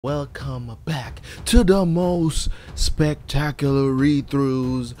Welcome back to the most spectacular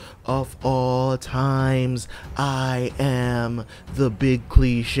read-throughs of all times. I am the big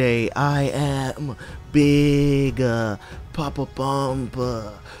cliche. I am big Papa Pump.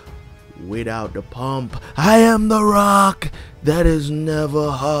 Without the pump, I am the rock that is never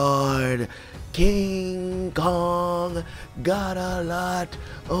hard. King Kong got a lot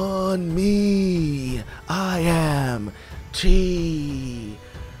on me. I am T.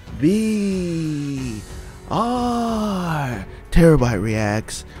 Terabyte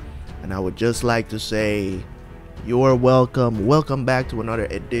Reacts, and I would just like to say you're welcome back to another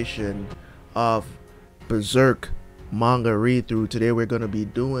edition of Berserk Manga Readthrough. Today we're going to be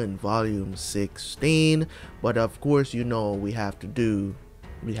doing volume 16, but of course you know we have to do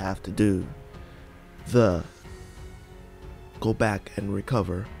the go back and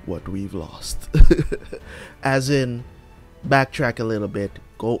recover what we've lost. As in backtrack a little bit,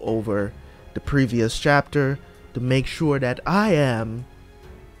 go over the previous chapter to make sure that I am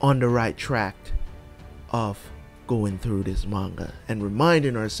on the right track of going through this manga and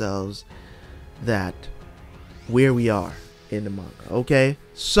reminding ourselves that where we are in the manga. Okay,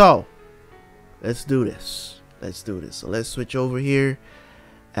 so let's do this. So let's switch over here.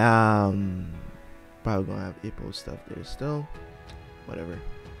 Probably gonna have Ippo stuff there still, whatever.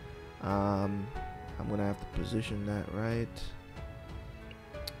 I'm gonna have to position that right.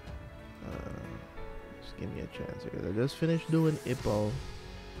 Just give me a chance here. I just finished doing Ippo,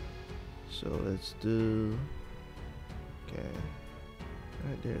 so let's do. Okay,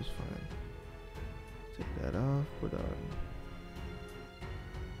 right there is fine. Take that off. Put on.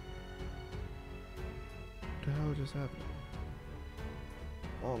 What the hell just happened?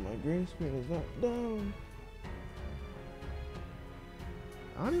 Oh, my green screen is not down.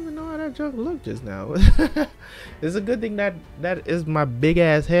 I don't even know how that junk looked just now. It's a good thing that that is my big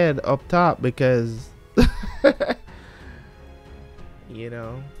ass head up top, because you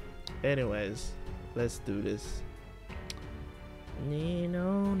know. Anyways, let's do this.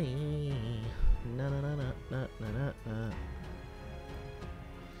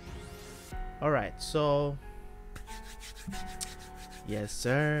 All right, so yes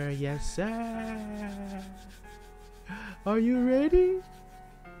sir, are you ready?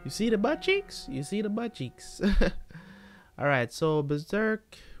 You see the butt cheeks? Alright, so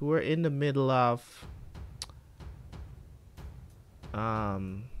Berserk, we're in the middle of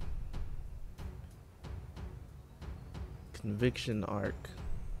conviction arc,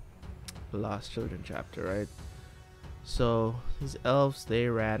 the Lost Children chapter, right? So these elves, they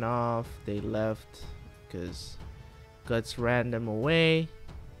ran off, they left because Guts ran them away,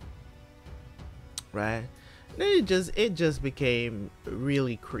 right? It just became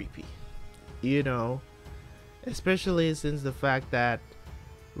really creepy, you know, especially since the fact that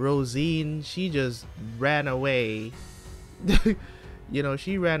Rosine, she just ran away. You know,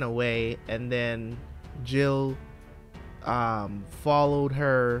 she ran away, and then Jill followed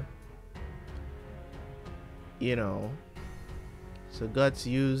her, you know. So Guts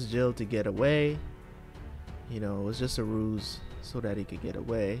used Jill to get away. You know, it was just a ruse so that he could get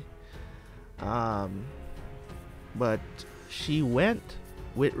away. But she went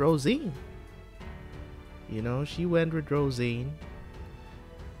with Rosine. You know, she went with Rosine.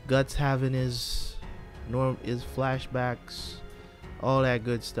 Guts having his flashbacks, all that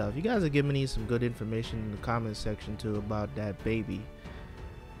good stuff. You guys are giving me some good information in the comment section too about that baby,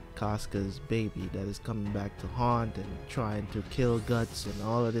 Casca's baby, that is coming back to haunt and trying to kill Guts and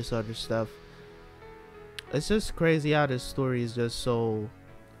all of this other stuff. It's just crazy how this story is just so.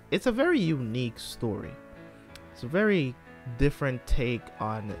 It's a very unique story. It's a very different take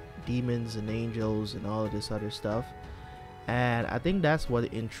on demons and angels and all of this other stuff, and I think that's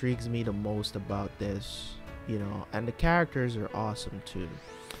what intrigues me the most about this, you know. And the characters are awesome too.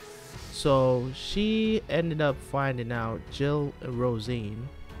 So she ended up finding out, Jill ended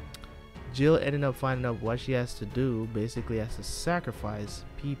up finding out what she has to do. Basically has to sacrifice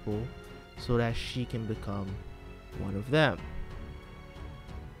people so that she can become one of them,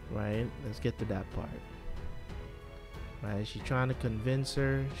 right? Let's get to that part. Right, she's trying to convince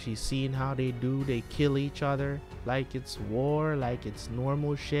her. She's seeing how they kill each other like it's war, like it's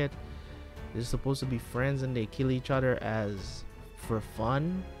normal shit. They're supposed to be friends and they kill each other as for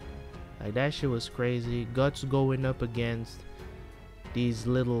fun. Like, that shit was crazy. Guts going up against these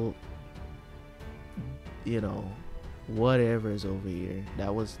little, you know, whatever's over here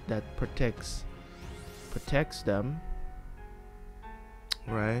that protects them,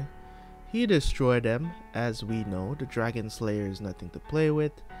 right? He destroyed them. As we know, the Dragon Slayer is nothing to play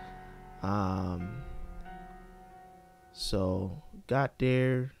with. So got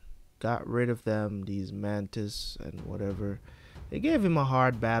there, got rid of them, these mantis and whatever. They gave him a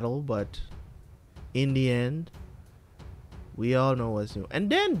hard battle, but in the end, we all know what's new. And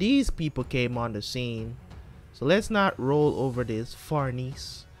then these people came on the scene. So let's not roll over this.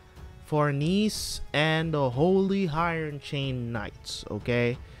 Farnese and the Holy Iron Chain Knights,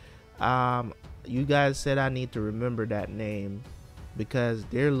 okay? You guys said I need to remember that name because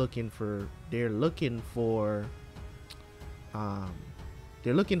they're looking for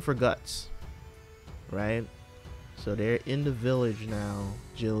guts, right? So they're in the village now,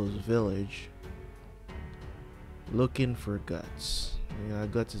 Jill's village, looking for Guts. You know,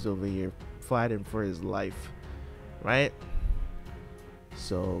 Guts is over here fighting for his life, right?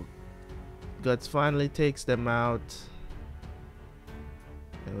 So Guts finally takes them out,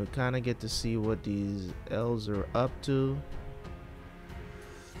 and we kind of get to see what these elves are up to,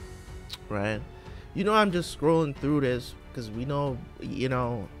 right? You know, I'm just scrolling through this because we know, you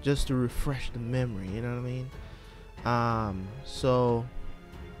know, just to refresh the memory, you know what I mean? So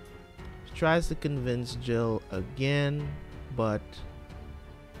he tries to convince Jill again, but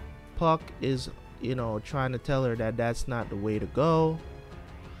Puck is, you know, trying to tell her that that's not the way to go.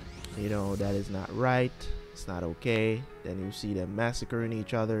 You know, that is not right. It's not okay. Then you see them massacring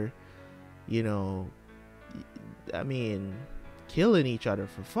each other. You know, I mean, killing each other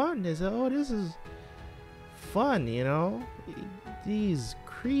for fun. They say, oh, this is fun, you know? These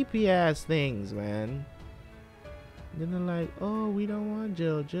creepy ass things, man. Then they're like, oh, we don't want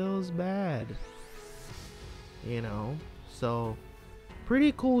Jill. Jill's bad. You know? So,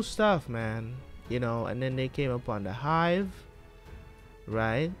 pretty cool stuff, man. You know, and then they came upon the hive.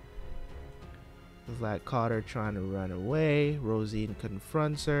 Right? It's like Carter trying to run away. Rosine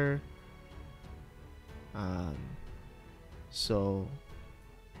confronts her. So,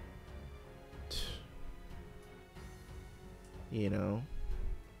 you know,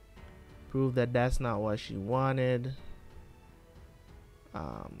 prove that that's not what she wanted.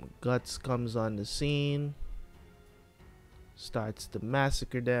 Guts comes on the scene, starts to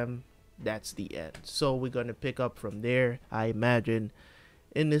massacre them. That's the end. So we're gonna pick up from there, I imagine,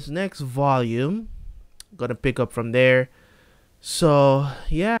 in this next volume. Gonna pick up from there. So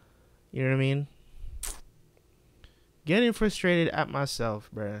yeah, you know what I mean? Getting frustrated at myself,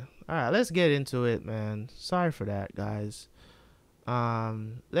 bruh. Alright, let's get into it, man. Sorry for that, guys.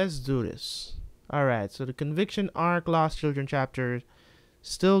 Let's do this. Alright, so the Conviction arc, Lost Children chapter,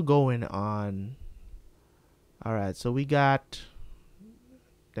 still going on. Alright, so we got,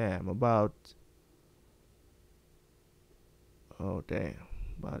 about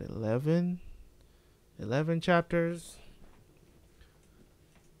 11 chapters.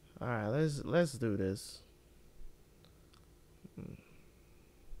 Alright, let's do this.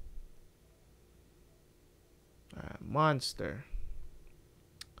 Alright, monster.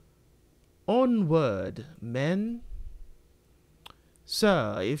 Onward, men.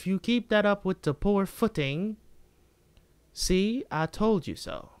 Sir, if you keep that up with the poor footing. See, I told you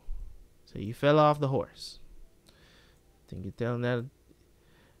so. So you fell off the horse. Think you're telling that?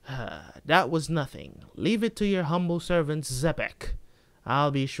 That was nothing. Leave it to your humble servant Zebek.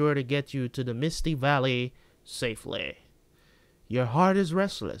 I'll be sure to get you to the Misty Valley safely. Your heart is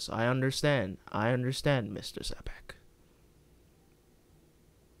restless. I understand. Mr. Zebek.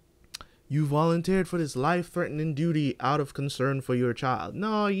 You volunteered for this life-threatening duty out of concern for your child.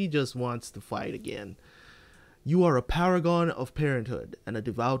 No, he just wants to fight again. You are a paragon of parenthood and a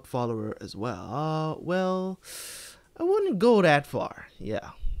devout follower as well. Well, I wouldn't go that far. Yeah,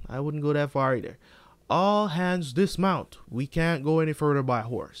 I wouldn't go that far either. All hands dismount. We can't go any further by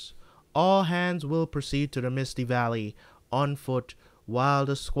horse. All hands will proceed to the Misty Valley on foot while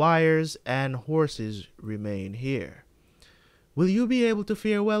the squires and horses remain here. Will you be able to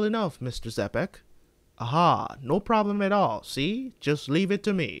fare well enough, Mr. Zepek? Aha, no problem at all. See? Just leave it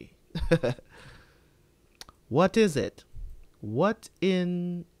to me. What is it? What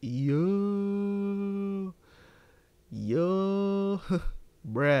in yo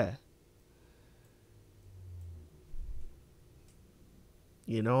bruh.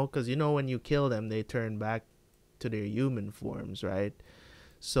 You know, because you know when you kill them, they turn back to their human forms, right?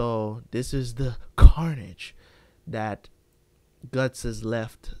 So this is the carnage that Guts has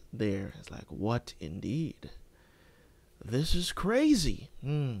left there. It's like, what indeed? This is crazy.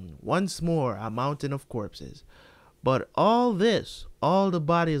 Once more, a mountain of corpses. But all the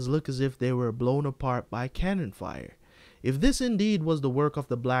bodies look as if they were blown apart by cannon fire. If this indeed was the work of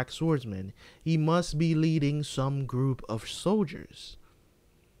the Black Swordsman, he must be leading some group of soldiers.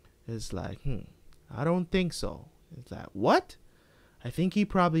 It's like, I don't think so. It's like, what? I think he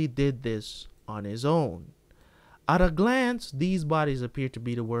probably did this on his own. At a glance, these bodies appear to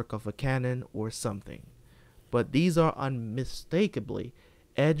be the work of a cannon or something, but these are unmistakably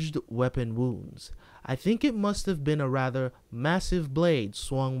edged weapon wounds. I think it must have been a rather massive blade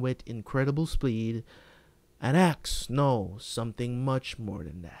swung with incredible speed. An axe? No, something much more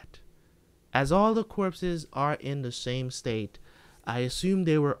than that. As all the corpses are in the same state, I assume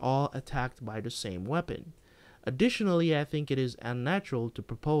they were all attacked by the same weapon. Additionally, I think it is unnatural to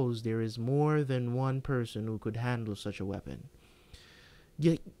propose there is more than one person who could handle such a weapon.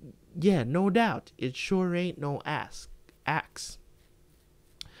 Yeah, no doubt, it sure ain't no axe.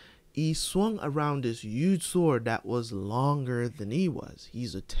 He swung around this huge sword that was longer than he was.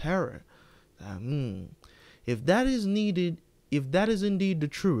 He's a terror. If that is indeed the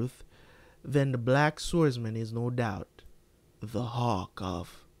truth, then the black swordsman is no doubt the hawk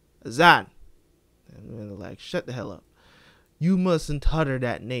of Azan. And like, shut the hell up. You mustn't utter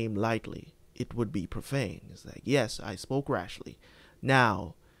that name lightly. It would be profane. It's like, yes, I spoke rashly.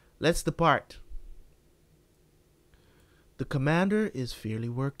 Now, let's depart. The commander is fairly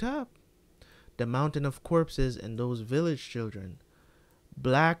worked up. The mountain of corpses and those village children.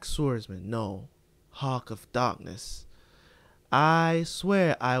 Black swordsman, no. Hawk of darkness. I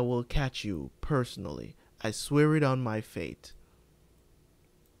swear I will catch you personally. I swear it on my fate.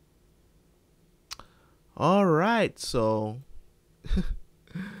 Alright, so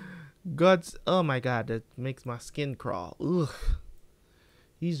Guts, oh my god, that makes my skin crawl. Ugh.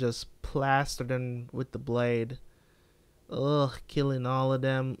 He's just plastered them with the blade. Ugh, killing all of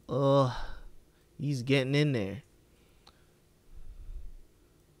them. Ugh. He's getting in there.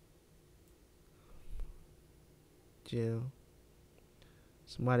 Jill.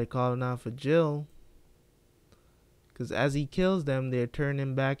 Somebody calling out for Jill. Because as he kills them, they're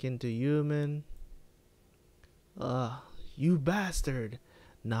turning back into human. You bastard.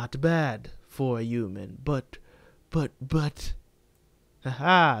 Not bad for a human, but.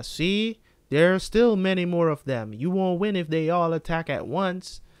 Haha, see? There are still many more of them. You won't win if they all attack at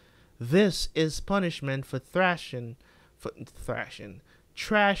once. This is punishment for trashing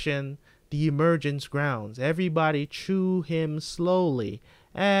the emergence grounds. Everybody chew him slowly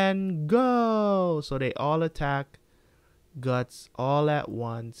and go. So they all attack Guts all at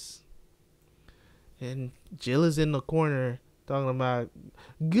once. And Jill is in the corner talking about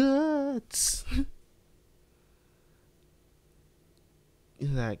Guts. He's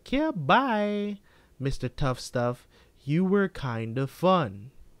like, yeah, bye, Mr. Tough Stuff. You were kind of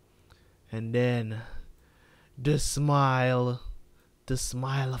fun. And then the smile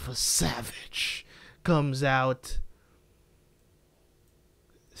of a savage comes out.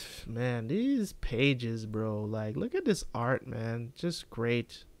 Man, these pages, bro, like, look at this art, man. Just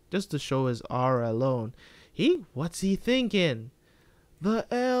great. Just to show his aura alone. What's he thinking? The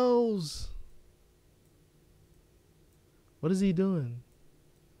elves. What is he doing?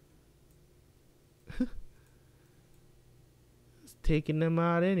 He's taking them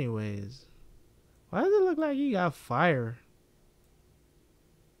out anyways. Why does it look like he got fire?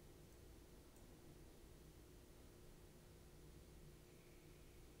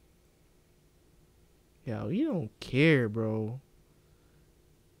 Yo, he don't care, bro.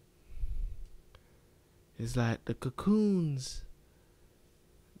 It's like the cocoons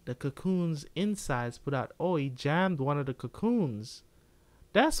insides put out. Oh, he jammed one of the cocoons.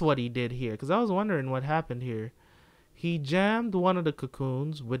 That's what he did here. Because I was wondering what happened here. He jammed one of the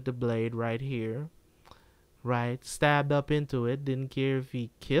cocoons with the blade right here. Right? Stabbed up into it. Didn't care if he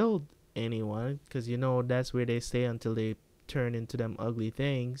killed anyone. Because you know that's where they stay until they turn into them ugly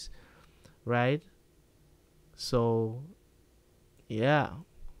things. Right? So, yeah.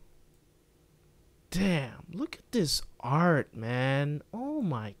 Damn, look at this art, man. Oh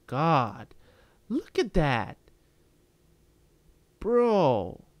my god. Look at that.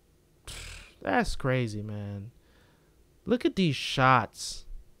 Bro. That's crazy, man. Look at these shots.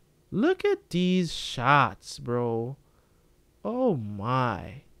 Look at these shots, bro. Oh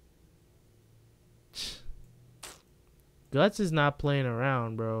my. Guts is not playing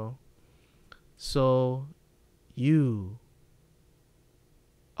around, bro. So,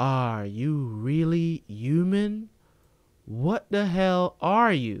 are you really human? What the hell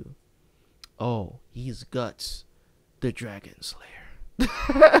are you? Oh, he's Guts, the Dragon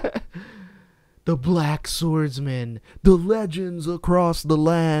Slayer. The Black Swordsman, the legends across the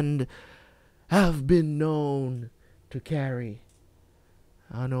land have been known to carry.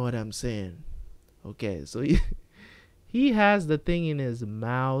 I don't know what I'm saying. Okay, so he has the thing in his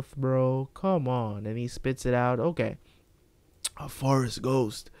mouth, bro. Come on. And he spits it out. Okay. A forest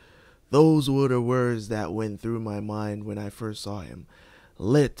ghost. Those were the words that went through my mind when I first saw him.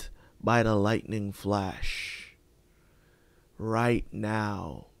 Lit by the lightning flash. right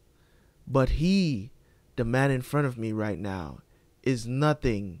now. But he, the man in front of me right now, is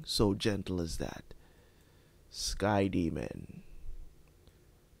nothing so gentle as that. Sky Demon.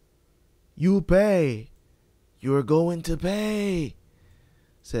 You pay. You're going to pay,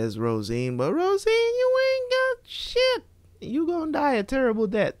 says Rosine. But Rosine, you ain't got shit. You gonna die a terrible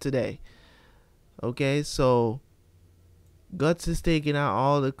death today. Okay, so Guts is taking out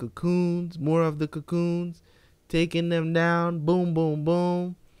all the cocoons, more of the cocoons, taking them down. Boom, boom,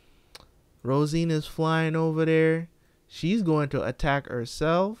 boom. Rosine is flying over there. She's going to attack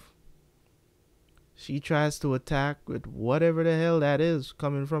herself. She tries to attack with whatever the hell that is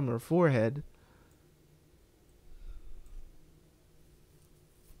coming from her forehead.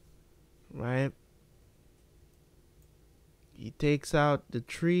 Right? He takes out the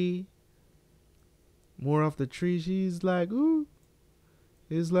tree. More of the tree. She's like, ooh.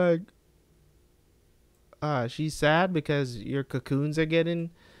 It's like, she's sad because your cocoons are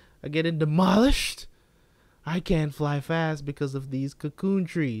getting demolished. I can't fly fast because of these cocoon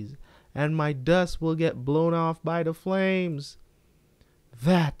trees, and my dust will get blown off by the flames.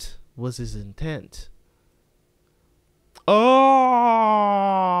 That was his intent. Oh,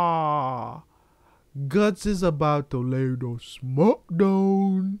 Guts is about to lay the smoke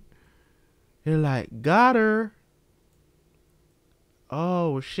down. You're like, got her.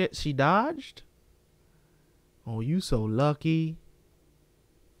 Oh shit, she dodged? Oh, you so lucky.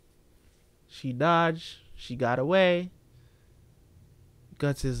 She dodged. She got away.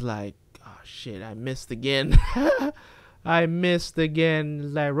 Guts is like, oh shit, I missed again. I missed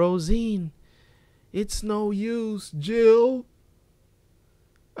again. Like, Rosine, it's no use, Jill.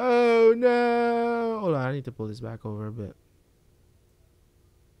 Oh no. Hold on, I need to pull this back over a bit.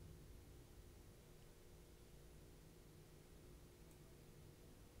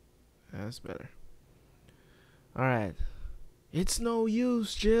 That's better. Alright. It's no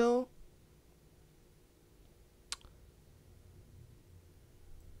use, Jill.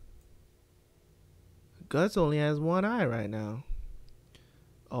 Guts only has one eye right now.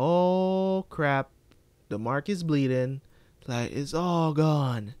 Oh crap. The mark is bleeding. Like, it's all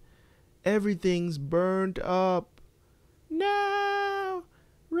gone. Everything's burned up. No!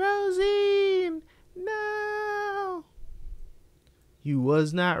 Rosine! No! You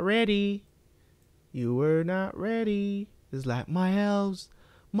was not ready. You were not ready. It's like, my elves,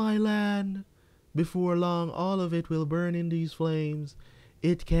 my land. Before long, all of it will burn in these flames.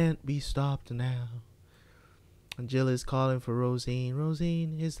 It can't be stopped now. And Jill is calling for Rosine.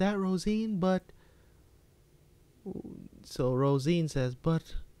 Rosine, is that Rosine? But... So Rosine says,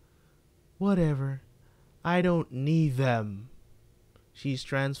 but... whatever. I don't need them. She's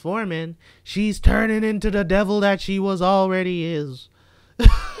transforming. She's turning into the devil that she was already is.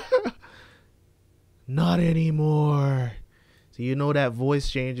 Not anymore. So you know that voice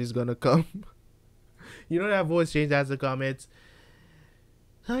change is gonna come. You know that voice change has to come. It's,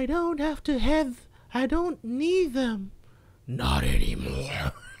 I don't have to have... I don't need them. Not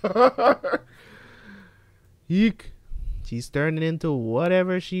anymore. Eek. She's turning into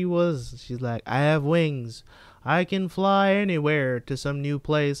whatever she was. She's like, I have wings. I can fly anywhere to some new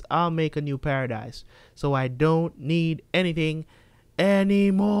place. I'll make a new paradise. So I don't need anything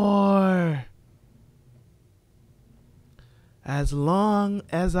anymore. As long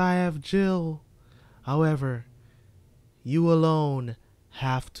as I have Jill. However, you alone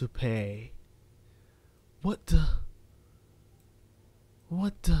have to pay. What the?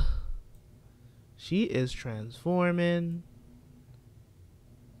 What the? She is transforming.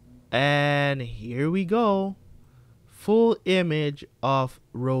 And here we go. Full image of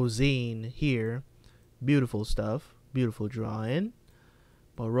Rosine here. Beautiful stuff. Beautiful drawing.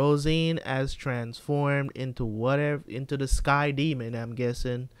 But Rosine has transformed into whatever, into the Sky Demon, I'm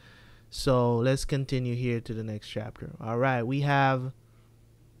guessing. So let's continue here to the next chapter. Alright, we have...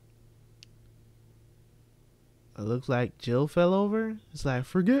 It looks like Jill fell over. It's like,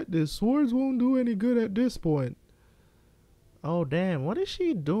 forget this. Swords won't do any good at this point. Oh, damn. What is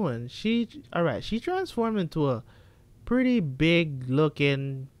she doing? Alright, she transformed into a pretty big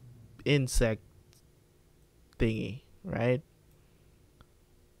looking insect thingy, right?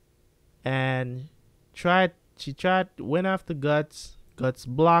 And went after Guts. Guts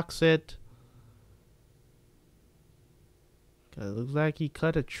blocks it. It looks like he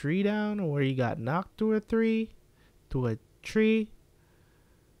cut a tree down, or he got knocked to a tree.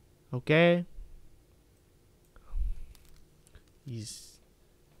 Okay.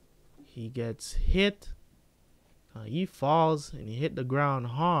 He gets hit. He falls and he hit the ground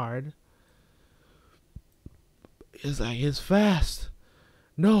hard. It's like, it's fast.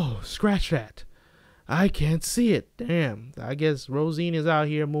 No, scratch that. I can't see it. Damn. I guess Rosine is out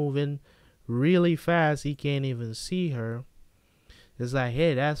here moving really fast. He can't even see her. It's like,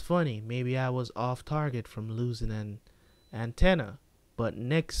 hey, that's funny. Maybe I was off target from losing an antenna. But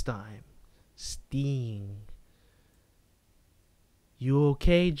next time, Sting. You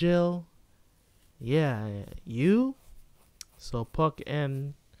okay, Jill? Yeah, you? So Puck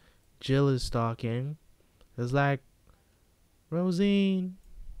and Jill is talking. It's like, Rosine.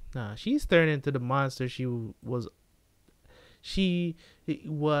 Nah, she's turned into the monster she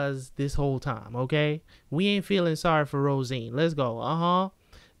was this whole time, okay? We ain't feeling sorry for Rosine. Let's go.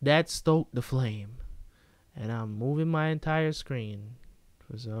 That stoked the flame. And I'm moving my entire screen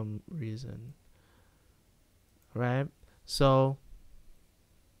for some reason. Right? So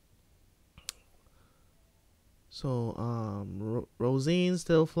Rosine's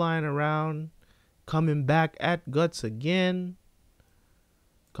still flying around, coming back at Guts again.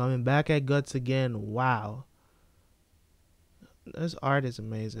 Wow. This art is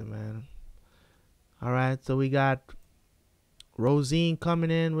amazing, man. Alright, so we got Rosine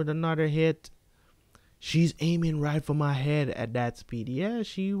coming in with another hit. She's aiming right for my head at that speed. Yeah,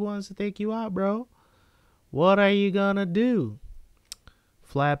 she wants to take you out, bro. What are you gonna do?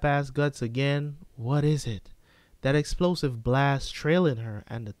 Fly past Guts again. What is it? That explosive blast trailing her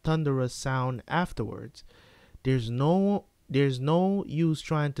and the thunderous sound afterwards. There's no use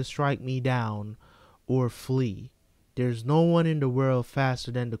trying to strike me down or flee. There's no one in the world faster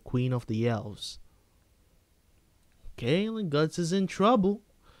than the Queen of the Elves. Okay, Guts is in trouble.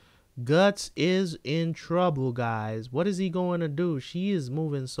 Guts is in trouble, guys. What is he going to do? She is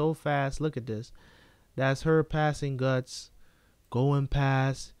moving so fast. Look at this. That's her passing Guts. Going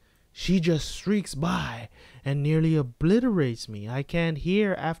past. She just streaks by and nearly obliterates me. I can't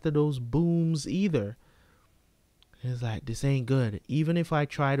hear after those booms either. It's like, this ain't good. Even if I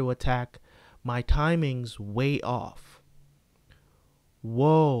try to attack, my timing's way off.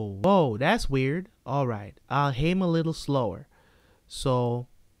 Whoa, that's weird. Alright, I'll aim a little slower. So,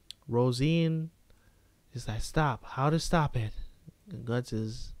 Rosine is like, stop. How to stop it? Guts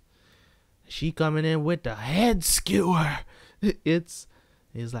is... She coming in with the head skewer. It's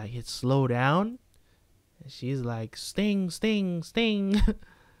like, it's slow down. And she's like, sting, sting, sting.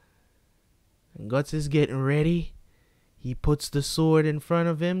 And Guts is getting ready. He puts the sword in front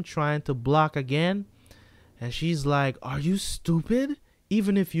of him, trying to block again. And she's like, are you stupid?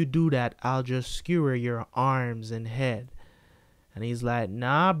 Even if you do that, I'll just skewer your arms and head. And he's like,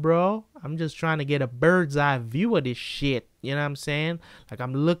 nah, bro. I'm just trying to get a bird's eye view of this shit. You know what I'm saying? Like,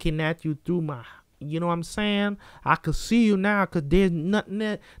 I'm looking at you through my... You know what I'm saying? I could see you now because there's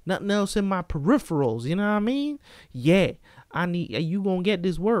nothing else in my peripherals. You know what I mean? Yeah. You gonna get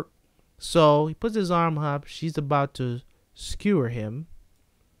this work. So, he puts his arm up. She's about to skewer him.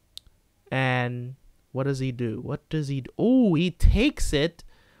 And what does he do? Oh, he takes it.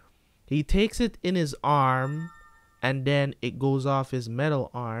 He takes it in his arm. And then it goes off his metal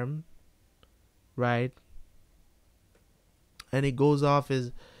arm. Right? And it goes off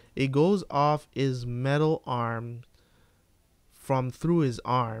his metal arm from through his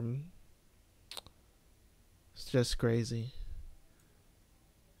arm. It's just crazy.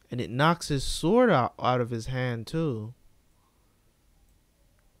 And it knocks his sword out of his hand too.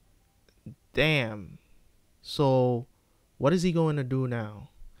 Damn. So, what is he going to do now?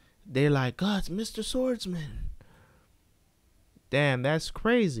 They're like, God, Mr. Swordsman. Damn, that's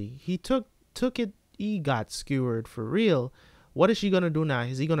crazy. He took it. He got skewered for real. What is she gonna do now?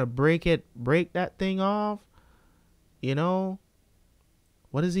 Is he gonna break that thing off? You know?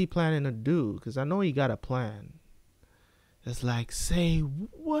 What is he planning to do? Because I know he got a plan. It's like, say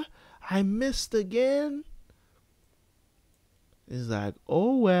what? I missed again? It's like,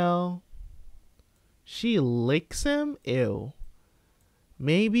 oh well. She licks him? Ew.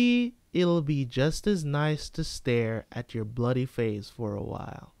 Maybe it'll be just as nice to stare at your bloody face for a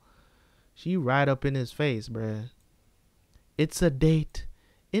while. She right up in his face, bruh. It's a date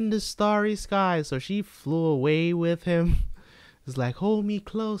in the starry sky. So she flew away with him. It's like, hold me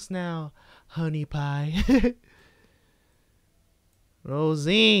close now, honey pie.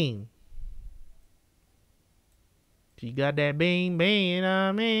 Rosine. She got that bing bing, you know what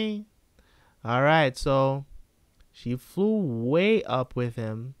I mean? Alright, so she flew way up with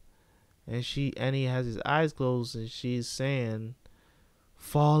him. And he has his eyes closed and she's saying,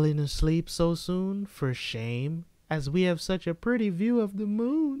 falling asleep so soon? For shame. As we have such a pretty view of the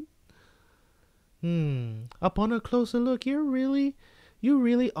moon. Upon a closer look, you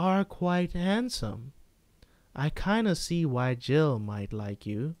really are quite handsome. I kinda see why Jill might like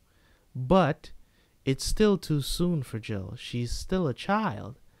you. But it's still too soon for Jill. She's still a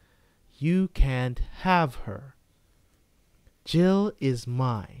child. You can't have her. Jill is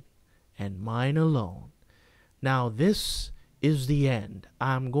mine, and mine alone. Now this is the end.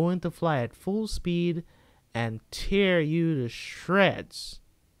 I'm going to fly at full speed and tear you to shreds.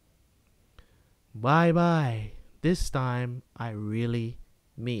 Bye-bye. This time, I really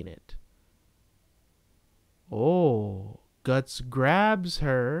mean it. Oh, Guts grabs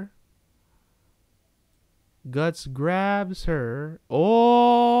her. Guts grabs her.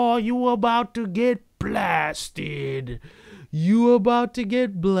 Oh, you about to get blasted. You about to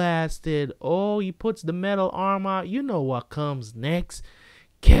get blasted. Oh, he puts the metal arm out. You know what comes next.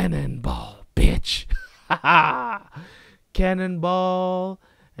 Cannonball, bitch. Cannonball.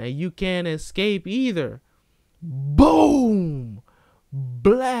 And you can't escape either. Boom.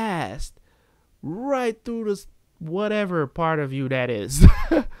 Blast. Right through the whatever part of you that is.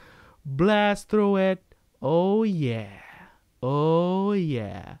 Blast through it. Oh yeah. Oh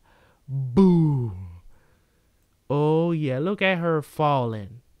yeah. Boom. Oh yeah. Look at her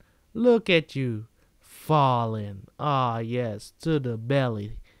falling. Look at you falling. Ah yes. To the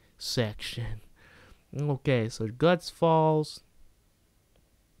belly section. Okay, so Guts falls.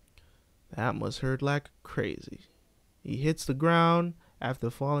 That must hurt like crazy. He hits the ground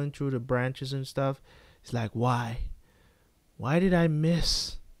after falling through the branches and stuff. He's like, why? Why did I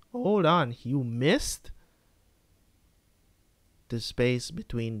miss? Hold on, you missed? The space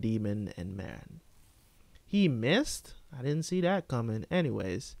between demon and man. He missed? I didn't see that coming.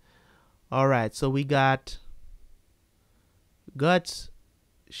 Anyways. Alright, so we got Guts.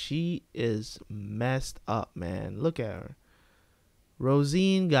 She is messed up, man. Look at her.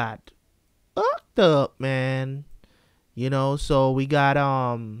 Rosine got fucked up, man. You know, so we got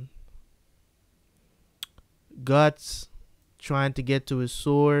Guts trying to get to his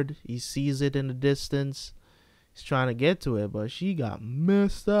sword. He sees it in the distance. He's trying to get to it, but she got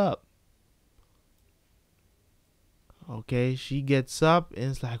messed up. Okay, she gets up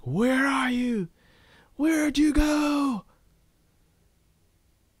and it's like, where are you? Where'd you go?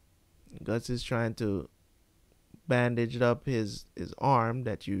 Guts is trying to bandage up his arm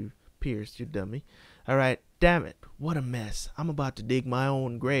that you pierced, you dummy. Alright, damn it. What a mess. I'm about to dig my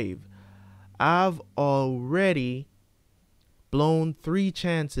own grave. I've already blown 3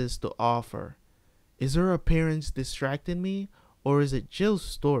 chances to offer. Is her appearance distracting me? Or is it Jill's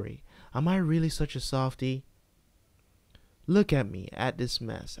story? Am I really such a softie? Look at me, at this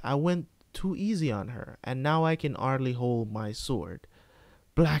mess. I went too easy on her, and now I can hardly hold my sword.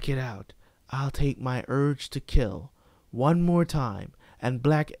 Black it out. I'll take my urge to kill one more time and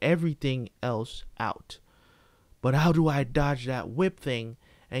black everything else out. But how do I dodge that whip thing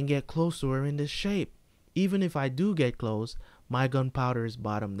and get close to her in this shape? Even if I do get close, my gunpowder is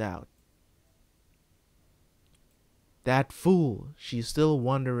bottomed out. That fool, she's still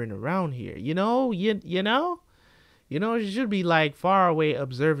wandering around here. You know, she should be like far away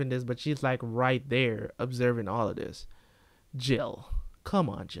observing this, but she's like right there observing all of this. Jill, come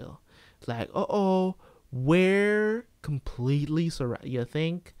on, Jill. It's like, uh-oh, we're completely surrounded. You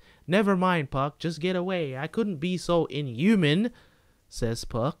think? Never mind, Puck, just get away. I couldn't be so inhuman, says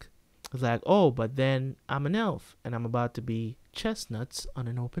Puck. It's like, oh, but then I'm an elf, and I'm about to be chestnuts on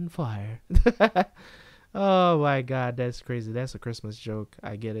an open fire. Oh my god, that's crazy. That's a Christmas joke.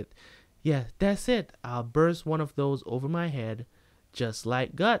 I get it. Yeah, that's it. I'll burst one of those over my head, just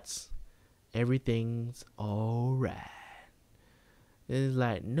like Guts. Everything's alright. It's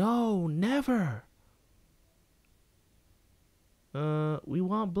like, no, never. We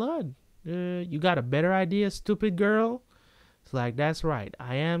want blood. You got a better idea, stupid girl? It's like, that's right.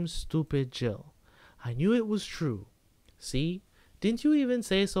 I am stupid Jill. I knew it was true. See? Didn't you even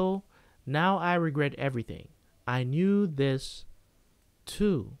say so? Now I regret everything. I knew this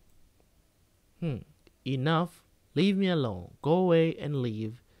too. Enough. Leave me alone. Go away and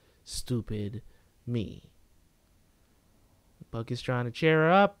leave. Stupid me. Puck is trying to cheer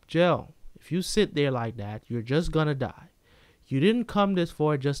her up. Jill, if you sit there like that, you're just gonna die. You didn't come this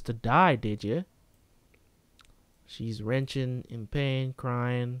far just to die, did you? She's wrenching, in pain,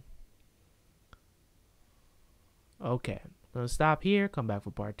 crying. Okay, I'm gonna stop here. Come back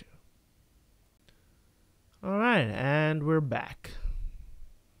for part 2. Alright, and we're back.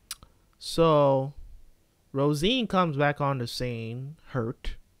 So, Rosine comes back on the scene,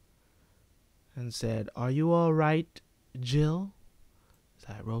 hurt, and said, are you alright, Jill? It's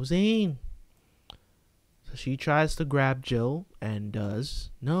like, Rosine. So she tries to grab Jill and does.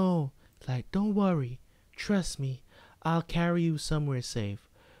 No. It's like, don't worry. Trust me. I'll carry you somewhere safe.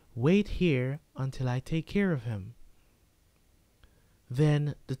 Wait here until I take care of him.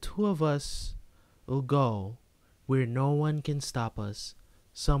 Then the 2 of us will go where no one can stop us.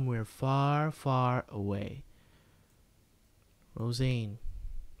 somewhere far, far away. Rosine.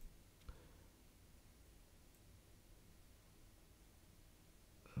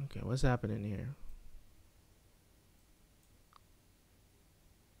 Okay, what's happening here?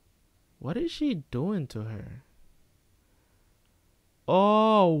 What is she doing to her?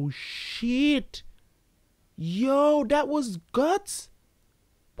 Oh, shit. Yo, that was Guts?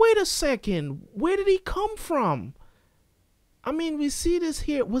 Wait a second. Where did he come from? I mean, we see this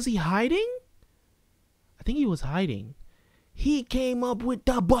here. Was he hiding? I think he was hiding. He came up with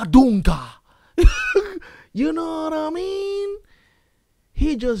the badunga. You know what I mean?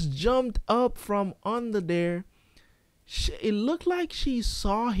 He just jumped up from under there. It looked like she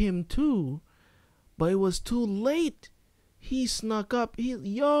saw him too, but it was too late. He snuck up.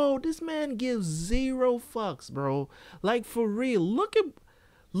 Yo, this man gives zero fucks, bro. Like, for real.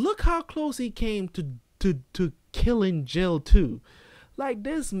 Look how close he came to killing Jill too. Like,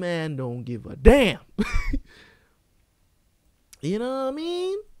 this man don't give a damn. You know what I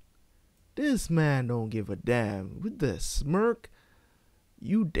mean? This man don't give a damn. With the smirk,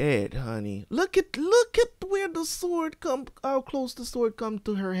 you dead, honey. Look at where the sword come, how close the sword come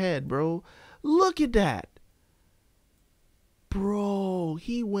to her head, bro. Look at that. Bro,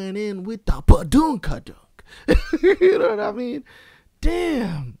 he went in with the badunka-dunk. You know what I mean?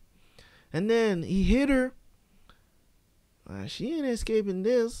 Damn. And then he hit her. She ain't escaping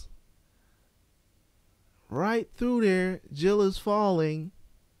this. Right through there, Jill is falling.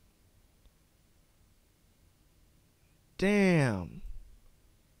 Damn.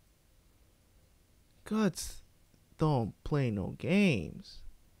 Guts don't play no games.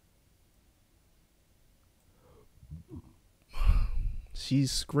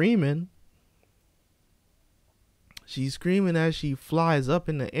 She's screaming. She's screaming as she flies up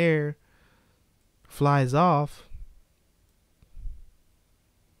in the air. Flies off.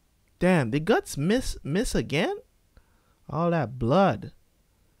 Damn, did Guts miss again? All that blood.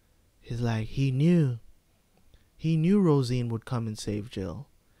 He's like, he knew. He knew Rosine would come and save Jill.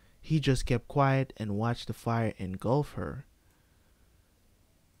 He just kept quiet and watched the fire engulf her,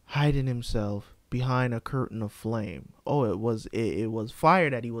 hiding himself behind a curtain of flame. Oh, it was fire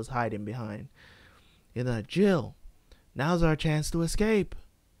that he was hiding behind. You know, Jill, now's our chance to escape.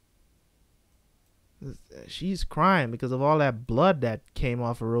 She's crying because of all that blood that came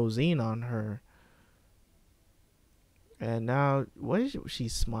off of Rosine on her. And now, what is she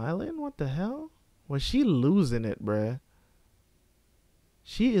smiling? What the hell? Was she losing it, bruh?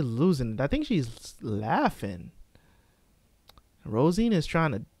 She is losing it. I think she's laughing. Rosine is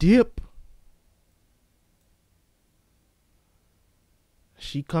trying to dip.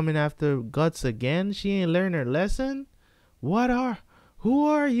 She coming after Guts again? She ain't learned her lesson? Who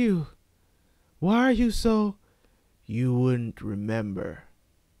are you? Why are you so? You wouldn't remember.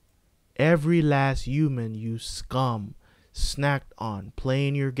 Every last human you scum snacked on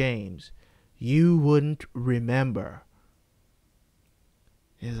playing your games, you wouldn't remember.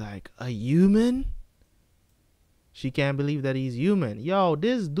 It's like, a human? She can't believe that he's human. Yo,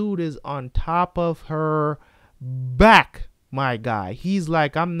 this dude is on top of her back, my guy. He's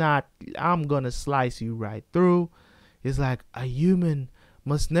like, I'm gonna slice you right through. It's like, a human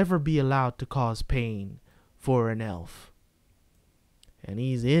must never be allowed to cause pain for an elf. And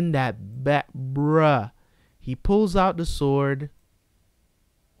he's in that back, bruh. He pulls out the sword.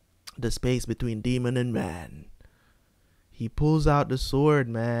 The space between demon and man. He pulls out the sword,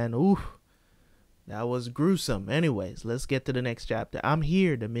 man. Ooh, that was gruesome. Anyways, let's get to the next chapter. I'm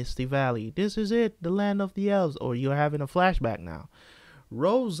here, the Misty Valley. This is it, the land of the elves. Or you're having a flashback now.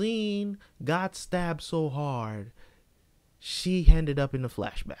 Rosine got stabbed so hard, she ended up in the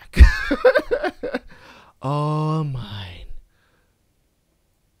flashback. All mine.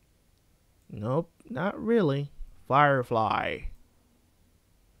 Nope, not really. Firefly.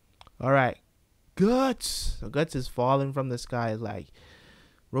 All right. Guts. So Guts is falling from the sky. Like,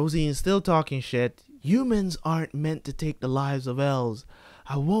 Rosine is still talking shit. Humans aren't meant to take the lives of elves.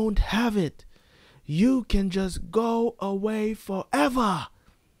 I won't have it. You can just go away forever.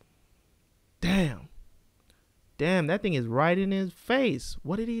 Damn. Damn, that thing is right in his face.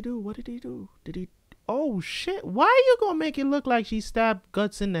 What did he do? What did he do? Did he? Oh, shit. Why are you going to make it look like she stabbed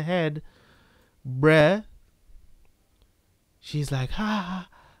Guts in the head? Bruh. She's like, ha, ha,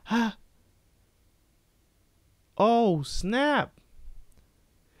 ha. Oh, snap.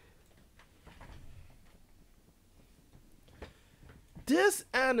 This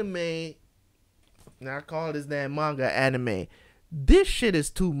anime, now I call this damn manga anime. This shit is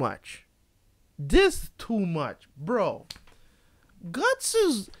too much. This is too much, bro. Guts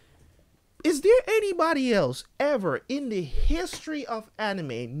is, Is there anybody else ever in the history of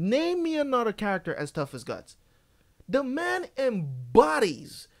anime? Name me another character as tough as Guts. The man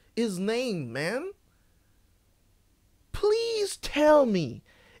embodies his name, man. Please tell me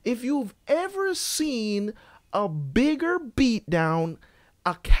if you've ever seen a bigger beatdown,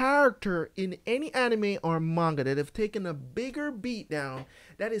 a character in any anime or manga that have taken a bigger beatdown,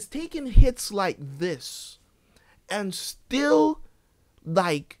 that is taking hits like this and still,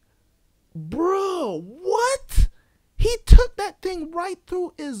 like, bro, what? He took that thing right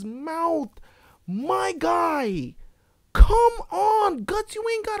through his mouth. My guy, come on, Guts, you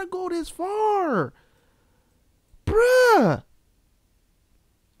ain't gotta go this far. Bruh,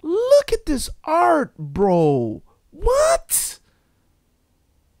 look at this art, bro. What?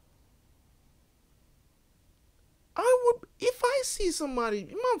 I would, if I see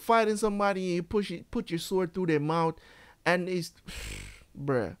somebody, I'm fighting somebody and you put your sword through their mouth and it's,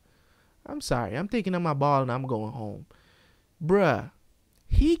 bruh, I'm sorry, I'm taking up my ball and I'm going home. Bruh,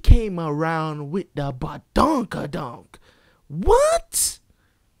 he came around with the badonkadonk. What?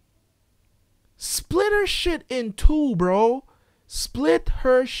 Split her shit in two, bro. Split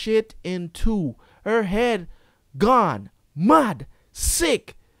her shit in two. Her head gone. Mad.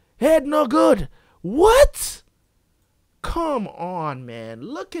 Sick. Head no good. What? Come on, man.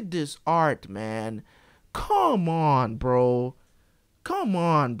 Look at this art, man. Come on, bro. Come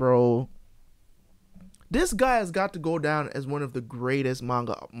on, bro. This guy has got to go down as one of the greatest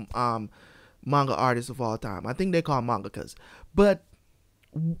manga artists of all time. I think they call mangakas. But,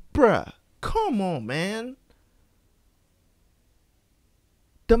 bruh, come on, man.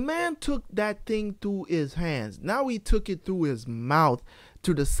 The man took that thing through his hands. Now he took it through his mouth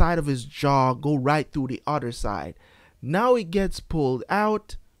to the side of his jaw, go right through the other side. Now it gets pulled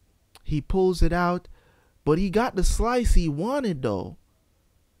out. He pulls it out. But he got the slice he wanted, though.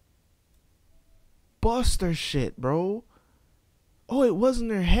 Buster shit, bro. Oh, it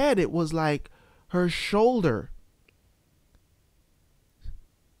wasn't her head. It was like her shoulder.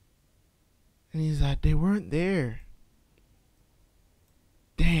 And he's like, they weren't there.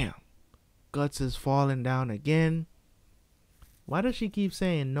 Damn. Guts is falling down again. Why does she keep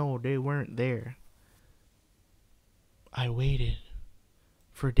saying, no, they weren't there? I waited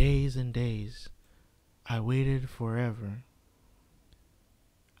for days and days. I waited forever.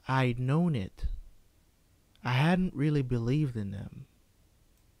 I'd known it. I hadn't really believed in them.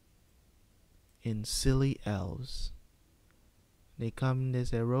 In silly elves. They come and they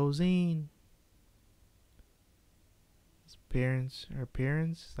say, Rosine. Her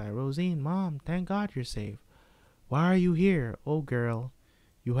parents, like, Rosine, Mom, thank God you're safe. Why are you here? Oh, girl,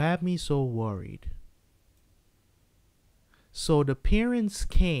 you have me so worried. So the parents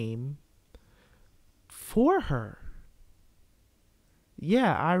came for her.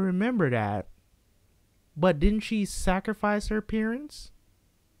 Yeah, I remember that. But didn't she sacrifice her parents?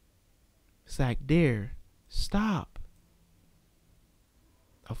 It's like, there, stop.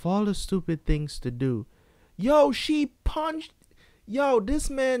 Of all the stupid things to do. Yo, she punched. Yo, this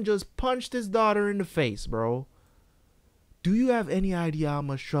man just punched his daughter in the face, bro. Do you have any idea how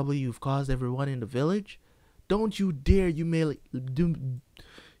much trouble you've caused everyone in the village? Don't you dare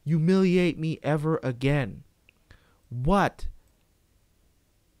humiliate me ever again. What?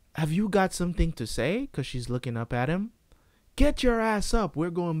 Have you got something to say? Because she's looking up at him. Get your ass up. We're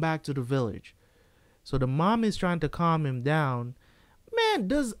going back to the village. So the mom is trying to calm him down. Man,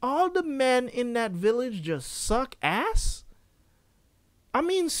 does all the men in that village just suck ass? I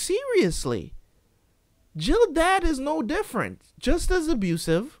mean, seriously. Jill dad is no different. Just as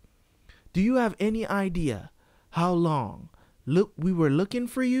abusive. Do you have any idea how long we were looking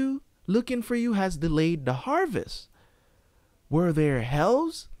for you? Looking for you has delayed the harvest. Were there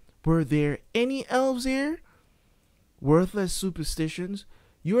elves? Were there any elves here? Worthless superstitions.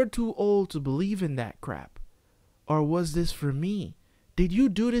 You're too old to believe in that crap. Or was this for me? Did you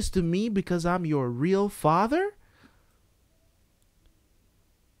do this to me because I'm your real father?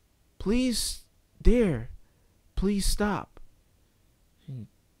 Please, dear, please stop.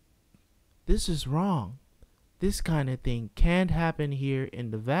 This is wrong. This kind of thing can't happen here in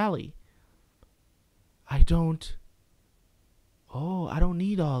the valley. I don't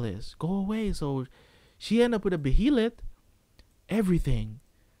need all this. Go away. So she ended up with a behemoth. Everything.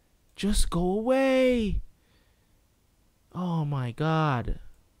 Just go away. Oh my God.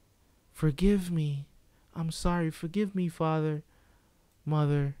 Forgive me. I'm sorry. Forgive me, Father.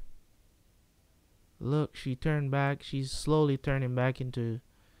 Mother. Look, she turned back. She's slowly turning back into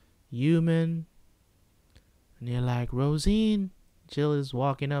human. And you're like, Rosine. Jill is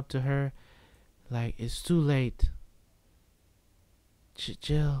walking up to her. Like, it's too late.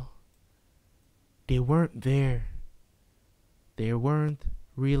 Jill. they weren't there. There weren't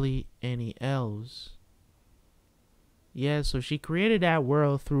really any elves. Yeah, so she created that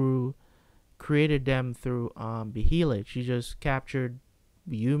world created them through Behelit. She just captured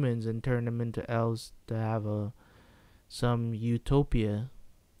humans and turned them into elves to have some utopia.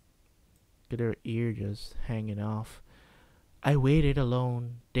 Get her ear just hanging off. I waited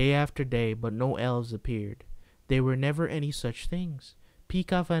alone, day after day, but no elves appeared. There were never any such things.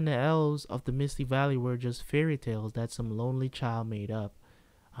 Peacock and the elves of the Misty Valley were just fairy tales that some lonely child made up,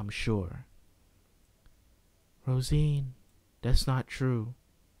 I'm sure. Rosine, that's not true.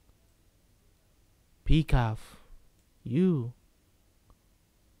 Peacock, you.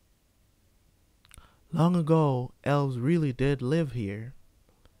 Long ago, elves really did live here.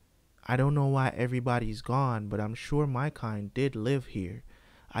 I don't know why everybody's gone, but I'm sure my kind did live here.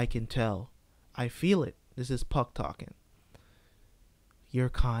 I can tell. I feel it. This is Puck talking. Your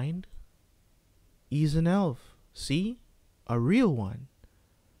kind? He's an elf. See? A real one.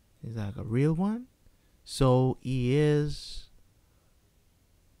 He's like, a real one? So he is...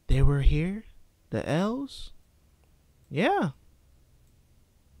 They were here? The elves? Yeah.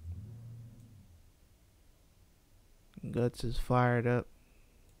 Guts is fired up.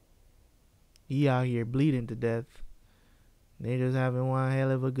 He out here bleeding to death. They just having one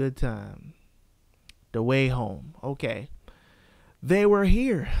hell of a good time. The way home. Okay. They were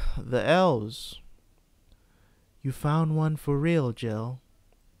here. The elves. You found one for real, Jill.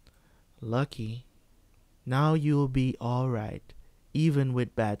 Lucky. Now you'll be alright. Even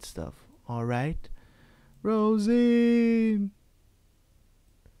with bad stuff. Alright? Rosine!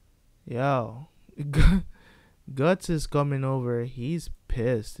 Yo. Guts is coming over. He's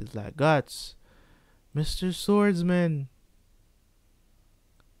pissed. He's like, Guts, Mr. Swordsman.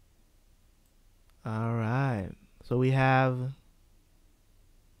 Alright. So we have...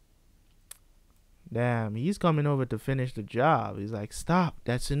 Damn, he's coming over to finish the job. He's like, stop.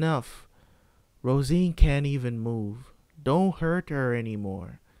 That's enough. Rosine can't even move. Don't hurt her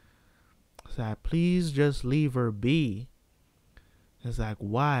anymore. It's like, please just leave her be. It's like,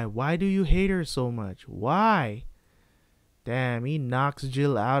 why? Why do you hate her so much? Why? Damn, he knocks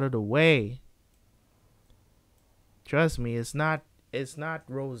Jill out of the way. Trust me, it's not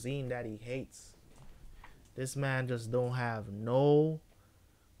Rosine that he hates. This man just don't have no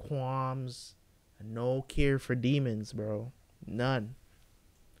qualms, no care for demons, bro. None.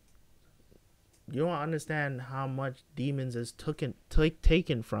 You don't understand how much demons is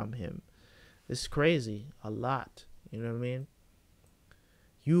taken from him. It's crazy. A lot. You know what I mean?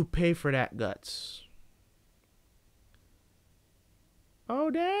 You pay for that, Guts. Oh,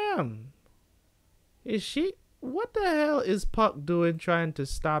 damn. Is she... What the hell is Puck doing trying to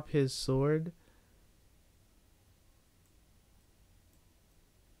stop his sword?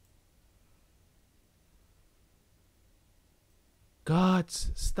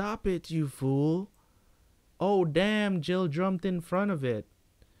 Guts, stop it, you fool. Oh, damn, Jill jumped in front of it.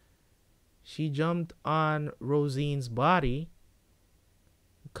 She jumped on Rosine's body.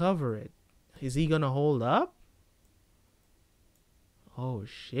 Cover it. Is he gonna hold up? Oh,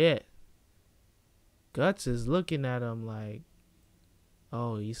 shit. Guts is looking at him like,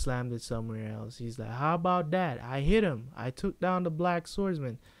 oh, he slammed it somewhere else. He's like, how about that? I hit him. I took down the black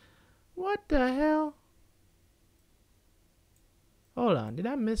swordsman. What the hell? Hold on. Did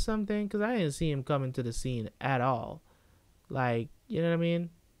I miss something? Because I didn't see him coming to the scene at all. Like, you know what I mean?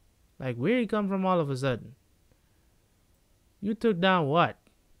 Like, where he come from all of a sudden? You took down what?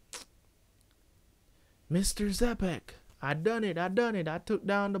 Mr. Zepek. I done it. I took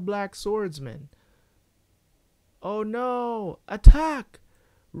down the black swordsman. Oh no! Attack!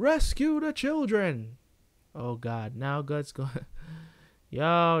 Rescue the children! Oh god, now Guts going...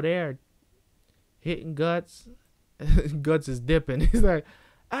 Yo, they're hitting Guts. Guts is dipping. He's like,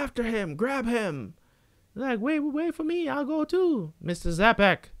 after him, grab him. He's like, wait for me, I'll go too. Mr.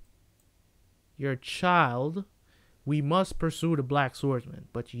 Zapek, your child, we must pursue the black swordsman,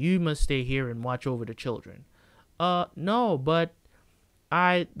 but you must stay here and watch over the children. No, but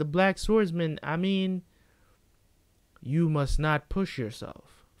the black swordsman, I mean... You must not push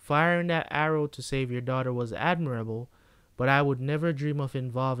yourself. Firing that arrow to save your daughter was admirable, but I would never dream of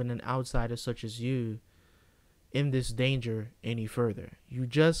involving an outsider such as you in this danger any further. You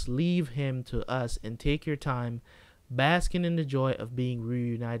just leave him to us and take your time basking in the joy of being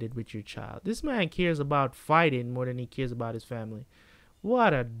reunited with your child. This man cares about fighting more than he cares about his family.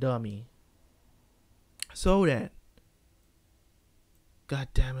 What a dummy. So then, god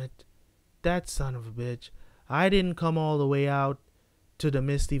damn it, that son of a bitch. I didn't come all the way out to the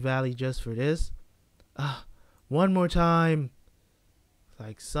Misty Valley just for this. One more time.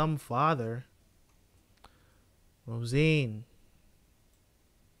 Like some father. Rosine,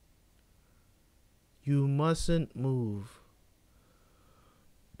 you mustn't move.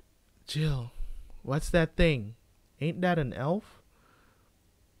 Jill, what's that thing? Ain't that an elf?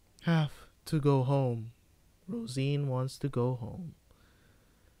 Have to go home. Rosine wants to go home.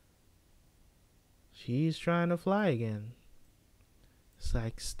 She's trying to fly again. It's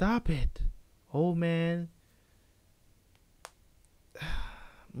like, stop it. Old man.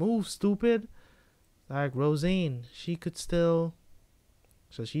 Move, stupid. Like, Rosine, she could still.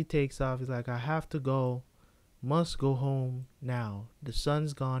 So she takes off. He's like, I have to go. Must go home now. The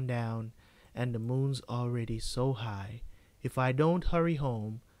sun's gone down and the moon's already so high. If I don't hurry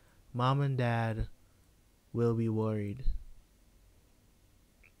home, Mom and Dad will be worried.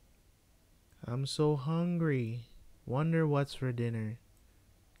 I'm so hungry. Wonder what's for dinner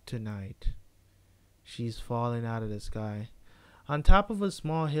tonight. She's falling out of the sky. On top of a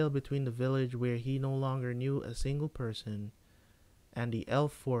small hill between the village where he no longer knew a single person and the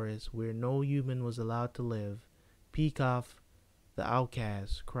elf forest where no human was allowed to live, Peacock, the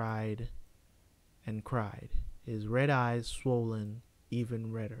outcast, cried and cried, his red eyes swollen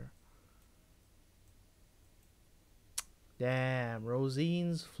even redder. Damn,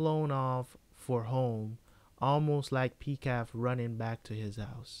 Rosine's flown off for home, almost like Peacock running back to his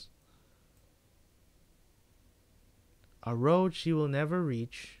house. A road she will never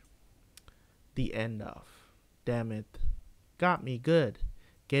reach. The end of. Damn it. Got me good.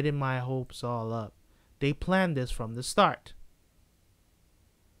 Getting my hopes all up. They planned this from the start.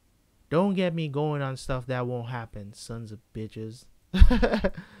 Don't get me going on stuff that won't happen, sons of bitches.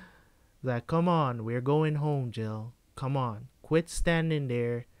 Like, come on, we're going home, Jill. Come on. Quit standing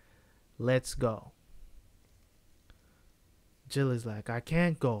there. Let's go. Jill is like, I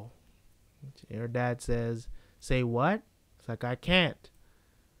can't go. Her dad says, say what? It's like, I can't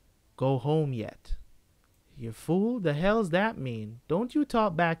go home yet. You fool, the hell's that mean? Don't you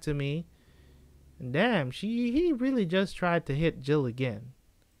talk back to me. And damn, he really just tried to hit Jill again.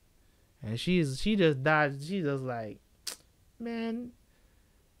 And she just dodged. She just like, man,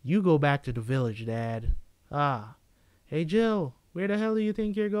 you go back to the village, Dad. Ah, hey Jill, where the hell do you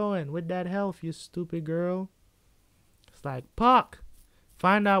think you're going with that health, you stupid girl? It's like, Puck,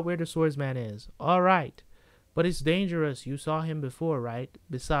 find out where the swordsman is. All right. But it's dangerous. You saw him before, right?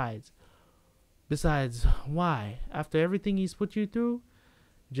 Besides, why? After everything he's put you through?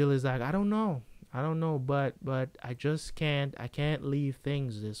 Jill is like, I don't know, but I just can't. I can't leave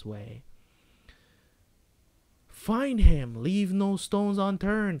things this way. Find him. Leave no stones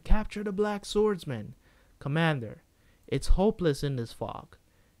unturned. Capture the black swordsman. Commander, it's hopeless in this fog,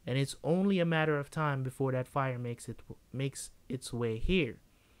 and it's only a matter of time before that fire makes its way here.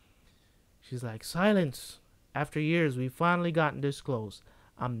 She's like, silence. After years, we've finally gotten this close.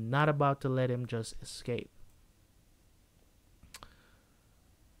 I'm not about to let him just escape.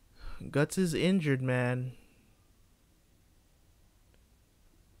 Guts is injured, man.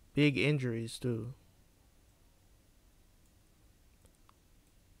 Big injuries, too.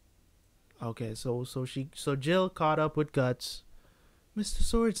 Okay, so Jill caught up with Guts. Mr.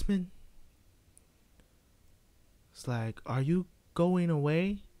 Swordsman. It's like, are you going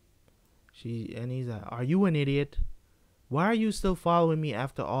away? He's like, are you an idiot? Why are you still following me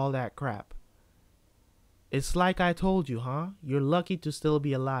after all that crap? It's like I told you, huh? You're lucky to still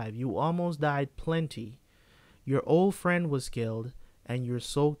be alive. You almost died plenty. Your old friend was killed, and you're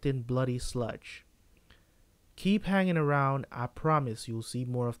soaked in bloody sludge. Keep hanging around. I promise you'll see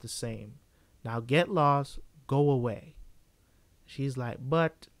more of the same. Now get lost. Go away. She's like,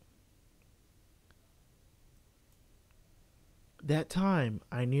 but that time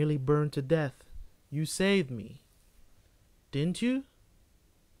I nearly burned to death. You saved me. Didn't you?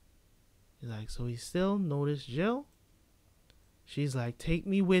 He's like, so he still noticed Jill? She's like, take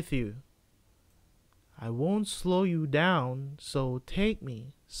me with you. I won't slow you down, so take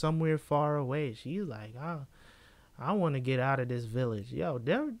me somewhere far away. She's like, I want to get out of this village. Yo,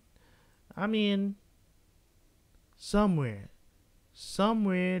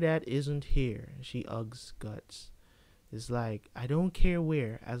 somewhere that isn't here. She hugs Guts. It's like, I don't care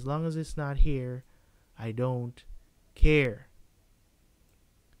where. As long as it's not here, I don't care.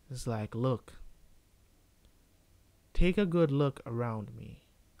 It's like, look. Take a good look around me.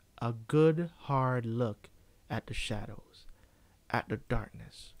 A good, hard look at the shadows, at the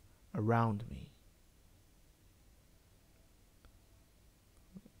darkness around me.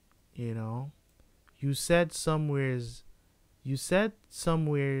 You know? You said somewhere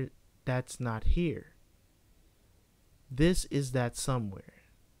that's not here. This is that somewhere,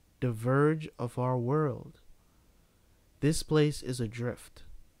 the verge of our world. This place is adrift.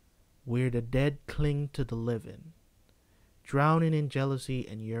 where the dead cling to the living, drowning in jealousy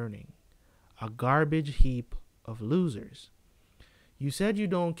and yearning, a garbage heap of losers. You said you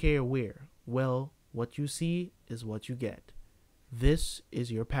don't care where. Well, what you see is what you get. This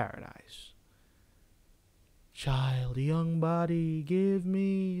is your paradise. Child, young body, give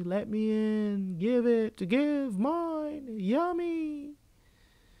me, let me in, give it, to give mine, yummy.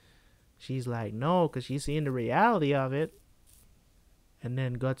 She's like, no, because she's seeing the reality of it. And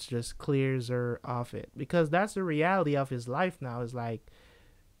then Guts just clears her off it. Because that's the reality of his life now. Is like,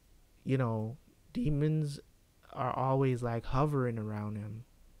 you know, demons are always like hovering around him.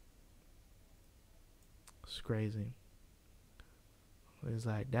 It's crazy. It's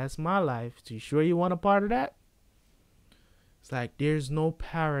like, that's my life. You sure you want a part of that? It's like, there's no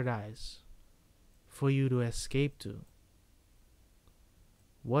paradise for you to escape to.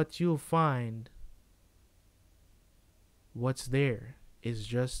 What you'll find, what's there, is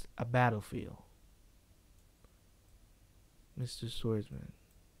just a battlefield. Mr. Swordsman,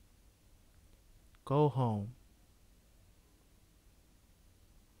 go home.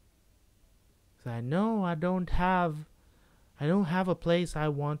 So I know I don't have a place I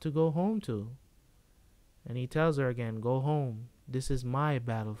want to go home to. And he tells her again, go home. This is my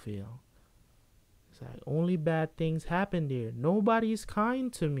battlefield. It's like, only bad things happen there. Nobody's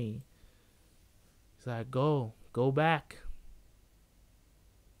kind to me. It's like, go back.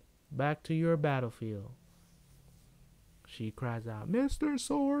 Back to your battlefield. She cries out, Mr.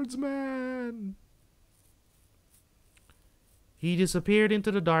 Swordsman. He disappeared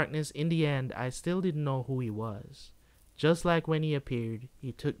into the darkness. In the end, I still didn't know who he was. Just like when he appeared,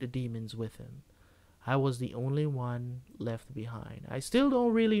 he took the demons with him. I was the only one left behind. I still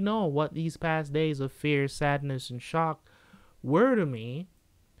don't really know what these past days of fear, sadness, and shock were to me.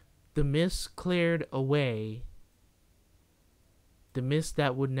 The mist cleared away. The mist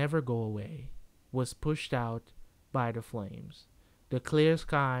that would never go away was pushed out by the flames. The clear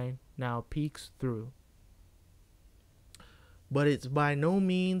sky now peeks through. But it's by no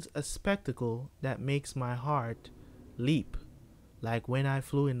means a spectacle that makes my heart leap like when I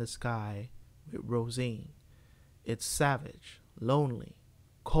flew in the sky with Rosine. It's savage, lonely,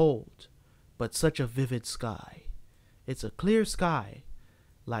 cold, but such a vivid sky. It's a clear sky,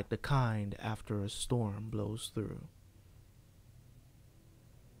 like the kind after a storm blows through.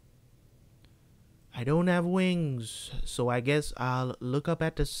 I don't have wings, so I guess I'll look up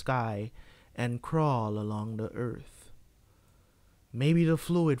at the sky and crawl along the earth. Maybe the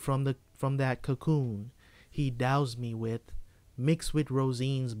fluid from that cocoon he doused me with, mixed with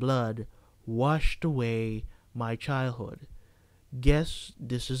Rosine's blood, washed away my childhood. Guess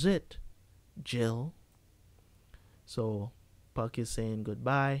this is it, Jill. So Puck is saying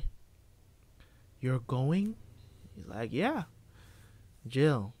goodbye. You're going? He's like, yeah.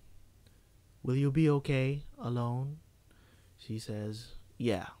 Jill, will you be okay alone? She says,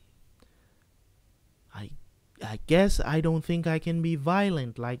 yeah. I guess I don't think I can be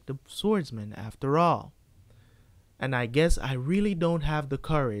violent like the swordsman after all. And I guess I really don't have the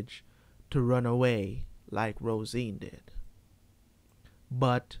courage to run away like Rosine did.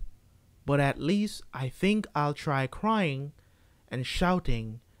 But at least I think I'll try crying and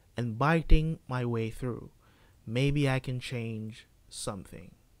shouting and biting my way through. Maybe I can change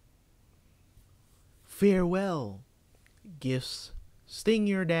something. Farewell. Gifts. Sting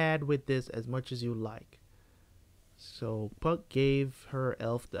your dad with this as much as you like. So Puck gave her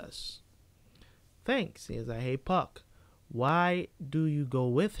elf dust. Thanks. He was like, hey Puck, why do you go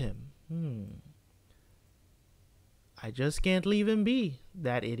with him? I just can't leave him be,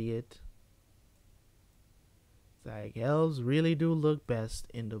 that idiot. It's like, elves really do look best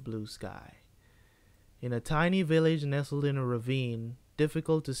in the blue sky. In a tiny village nestled in a ravine,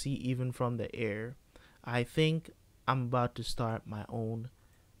 difficult to see even from the air, I think I'm about to start my own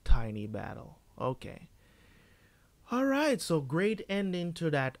tiny battle. Okay. Alright, so great ending to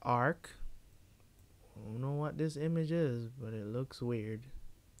that arc. I don't know what this image is, but it looks weird.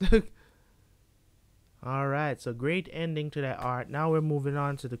 Alright, so great ending to that arc. Now we're moving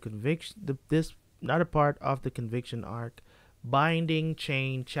on to the conviction, this another part of the conviction arc. Binding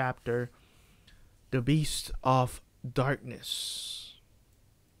Chain chapter, The Beast of Darkness.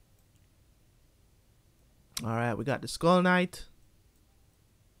 Alright, we got the Skull Knight.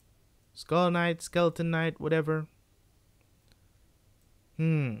 Skull Knight, Skeleton Knight, whatever.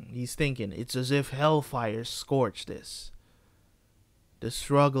 He's thinking, it's as if hellfire scorched this. The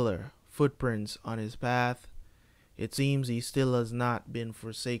struggler, footprints on his path. It seems he still has not been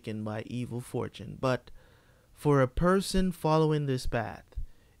forsaken by evil fortune. But for a person following this path,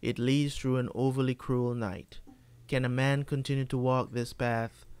 it leads through an overly cruel night. Can a man continue to walk this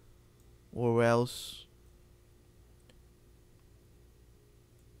path Or else,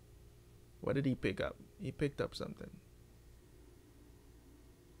 what did he pick up? He picked up something.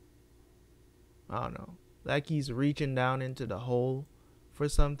 I don't know. Like he's reaching down into the hole for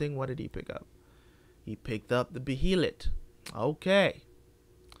something. What did he pick up? He picked up the behelit. Okay.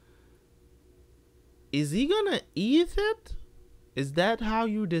 Is he gonna eat it? Is that how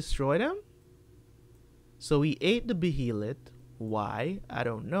you destroy them? So he ate the behelit. Why? I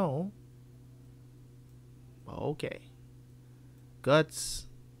don't know. Okay. Guts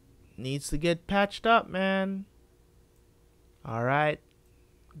needs to get patched up, man. Alright.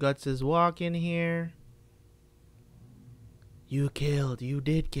 Guts is walking here. You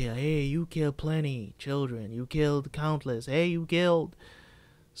did kill. Hey, you killed plenty children. You killed countless. Hey, you killed.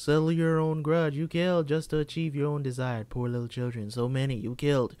 Settle your own grudge. You killed just to achieve your own desire. Poor little children. So many you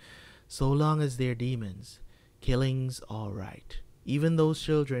killed. So long as they're demons. Killing's alright. Even those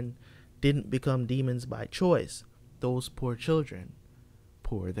children didn't become demons by choice. Those poor children.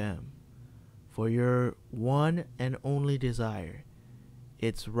 Poor them. For your one and only desire.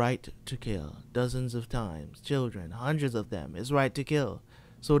 It's right to kill. Dozens of times. Children, hundreds of them. It's right to kill.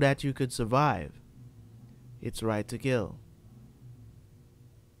 So that you could survive. It's right to kill.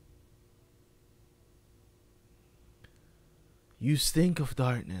 You stink of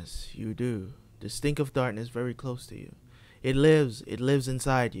darkness. You do. The stink of darkness very close to you. It lives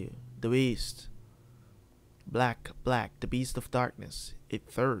inside you. The beast. Black, the beast of darkness. It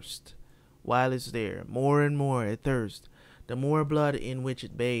thirsts. While it's there, more and more it thirsts. The more blood in which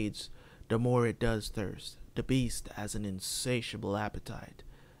it bathes, the more it does thirst. The beast has an insatiable appetite.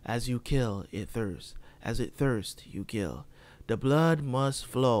 As you kill, it thirsts. As it thirsts, you kill. The blood must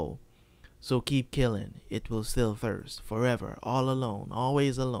flow. So keep killing. It will still thirst. Forever. All alone.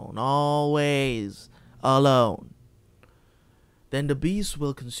 Always alone. Always alone. Then the beast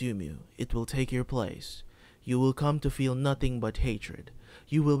will consume you. It will take your place. You will come to feel nothing but hatred.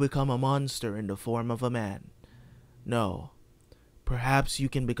 You will become a monster in the form of a man. No. Perhaps you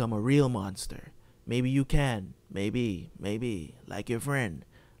can become a real monster. Maybe you can. Maybe. Like your friend.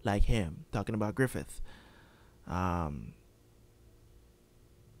 Like him. Talking about Griffith.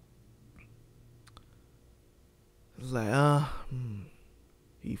 It's like,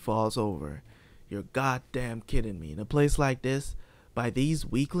 he falls over. You're goddamn kidding me. In a place like this, by these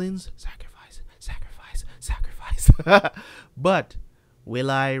weaklings, sacrifice. But,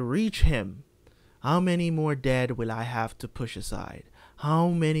 will I reach him? How many more dead will I have to push aside? How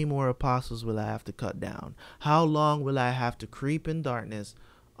many more apostles will I have to cut down? How long will I have to creep in darkness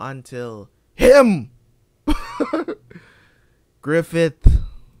until him? Griffith.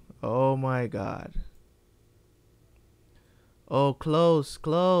 Oh my God. Oh, close.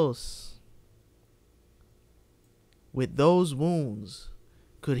 With those wounds,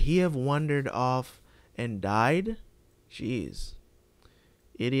 could he have wandered off and died? Jeez.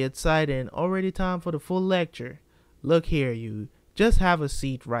 Idiot Sidon, already time for the full lecture. Look here, you. Just have a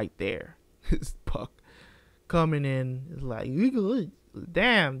seat right there. This Puck coming in is like,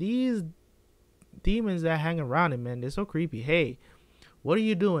 damn, these demons that hang around him, man, they're so creepy. Hey, what are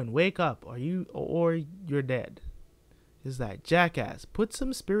you doing? Wake up. Or you're dead. It's like, jackass, put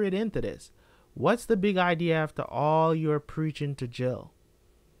some spirit into this. What's the big idea after all your preaching to Jill?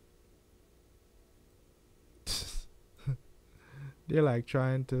 They're like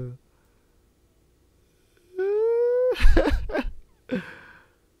trying to...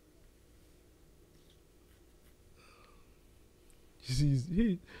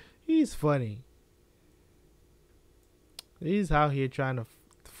 He's funny. He's out here trying to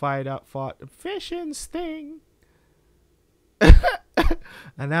fight fishing sting.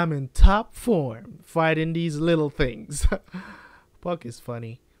 And I'm in top form fighting these little things. Puck is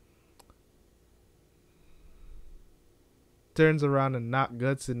funny. Turns around and knock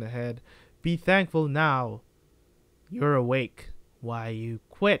Guts in the head. Be thankful now you're awake. Why you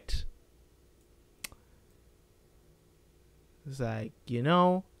quit? It's like,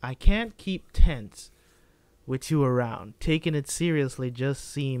 I can't keep tense with you around. Taking it seriously just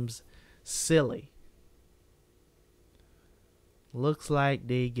seems silly. Looks like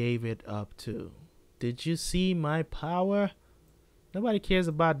they gave it up too. Did you see my power? Nobody cares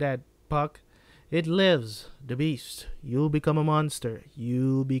about that, Puck. It lives. The beast. You'll become a monster.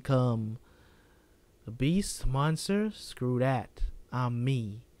 You'll become a beast, monster? Screw that. I'm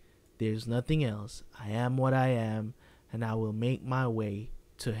me. There's nothing else. I am what I am, and I will make my way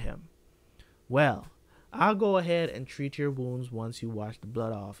to him. Well, I'll go ahead and treat your wounds once you wash the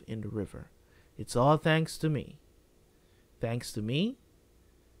blood off in the river. It's all thanks to me. Thanks to me?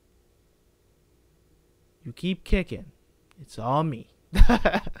 You keep kicking. It's all me.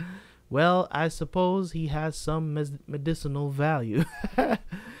 Well, I suppose he has some medicinal value.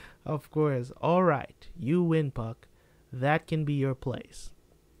 Of course. All right. You win, Puck. That can be your place.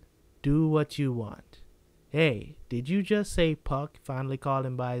 Do what you want. Hey, did you just say Puck? Finally called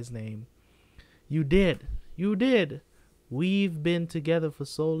him by his name. You did. You did. We've been together for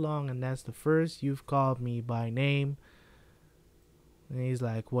so long, and that's the first you've called me by name. And he's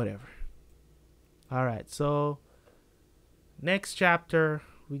like, whatever. All right. So, next chapter,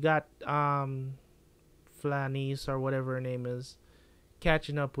 we got Flanice, or whatever her name is,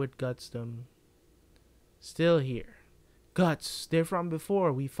 catching up with Gutsdom. Still here. Guts, they're from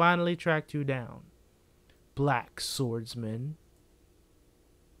before. We finally tracked you down. Black swordsman.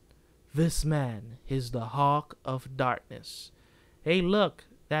 This man is the Hawk of Darkness. Hey, look,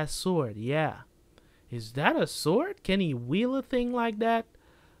 that sword, yeah. Is that a sword? Can he wield a thing like that?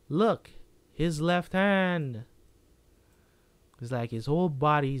 Look, his left hand. It's like his whole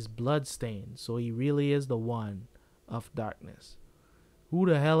body's bloodstained, so he really is the one of darkness. Who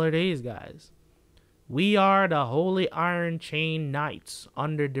the hell are these guys? We are the Holy Iron Chain Knights,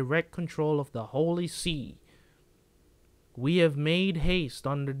 under direct control of the Holy See. We have made haste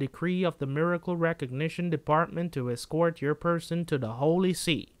under decree of the Miracle Recognition Department to escort your person to the Holy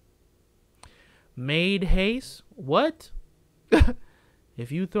See. Made haste? What?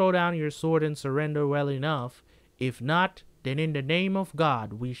 If you throw down your sword and surrender, well enough. If not, then in the name of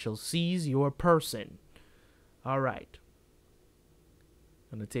God, we shall seize your person. All right.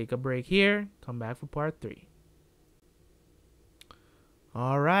 Gonna take a break here. Come back for part 3.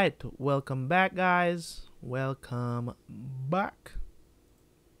 All right. Welcome back, guys. Welcome back.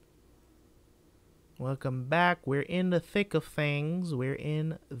 Welcome back. We're in the thick of things. We're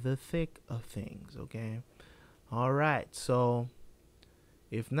in the thick of things, okay? All right. So,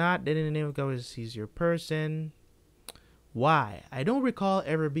 if not, then in the name of God, seize your person. Why? I don't recall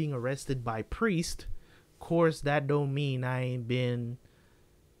ever being arrested by priest. Of course, that don't mean I ain't been...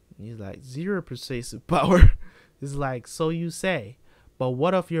 He's like, 0 persuasive power. It's like, so you say. But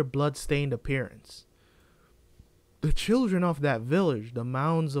what of your blood-stained appearance? The children of that village, the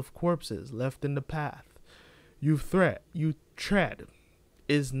mounds of corpses left in the path you tread,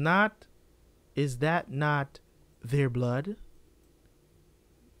 is that not their blood?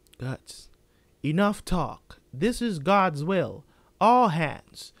 Guts. Enough talk. This is God's will. All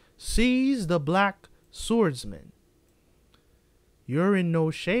hands, seize the black swordsman. You're in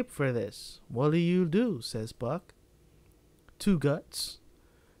no shape for this. What do you do? Says Puck. To Guts.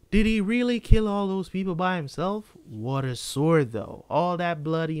 Did he really kill all those people by himself? What a sword, though. All that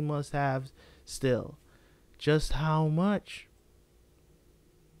blood he must have still. Just how much?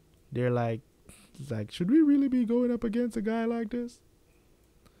 They're like, should we really be going up against a guy like this?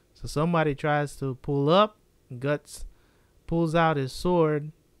 So somebody tries to pull up. Guts pulls out his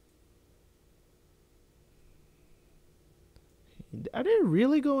sword. Are they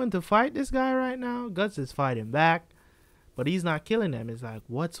really going to fight this guy right now? Guts is fighting back, but he's not killing them. It's like,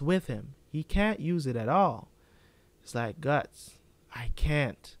 what's with him? He can't use it at all. It's like, Guts, I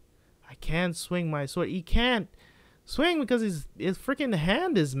can't swing my sword. He can't swing because his freaking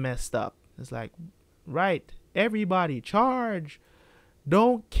hand is messed up. It's like, right, everybody charge.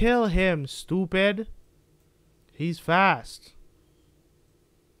 Don't kill him, stupid. He's fast.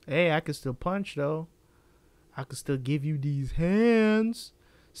 Hey, I can still punch, though. I can still give you these hands.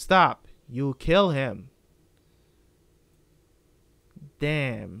 Stop. You'll kill him.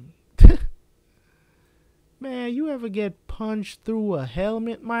 Damn. Man, you ever get punched through a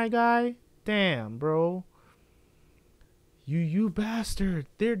helmet, my guy? Damn, bro. You bastard.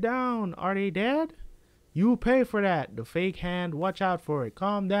 They're down. Are they dead? You pay for that. The fake hand. Watch out for it.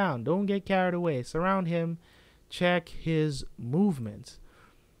 Calm down. Don't get carried away. Surround him. Check his movements.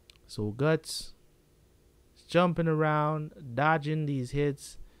 So Guts jumping around, dodging these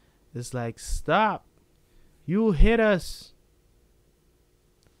hits. It's like, stop. You hit us.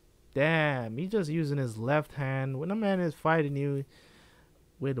 Damn, he's just using his left hand. When a man is fighting you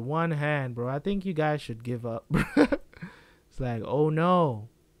with one hand, bro, I think you guys should give up. It's like, oh no.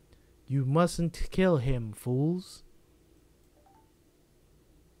 You mustn't kill him, fools.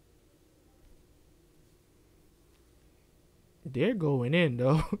 They're going in,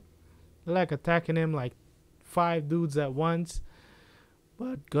 though. They're like attacking him like 5 dudes at once.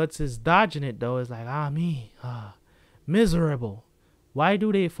 But Guts is dodging it, though. It's like, miserable. Why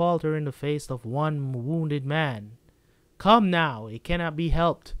do they falter in the face of one wounded man? Come now, it cannot be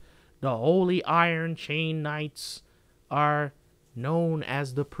helped. The Holy Iron Chain Knights are known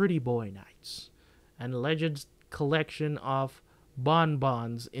as the Pretty Boy Knights, an alleged collection of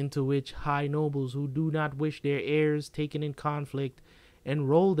bonbons into which high nobles who do not wish their heirs taken in conflict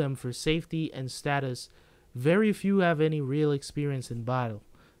enroll them for safety and status. Very few have any real experience in battle.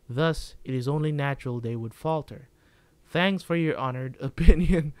 Thus, it is only natural they would falter. Thanks for your honored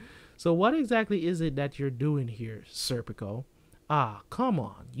opinion. So what exactly is it that you're doing here, Serpico? Ah, come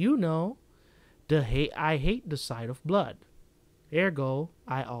on, you know. I hate the sight of blood. Ergo,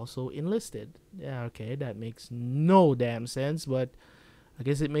 I also enlisted. Yeah, okay, that makes no damn sense, but I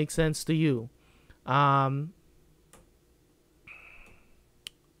guess it makes sense to you. Um,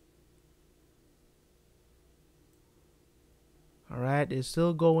 Alright, they're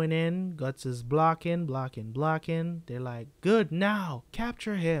still going in. Guts is blocking. They're like, good, now,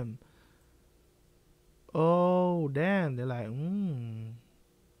 capture him. Oh, damn. They're like,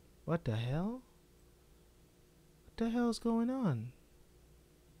 what the hell? What the hell's going on?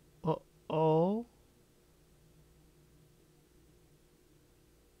 Oh.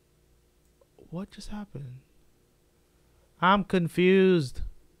 What just happened? I'm confused.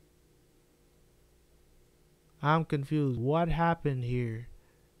 What happened here?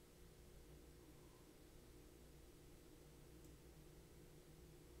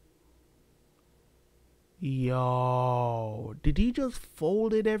 Yo, did he just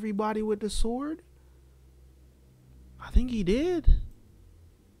folded everybody with the sword? I think he did.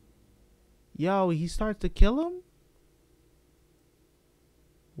 Yo, he starts to kill him?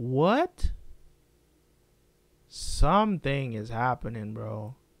 What? Something is happening,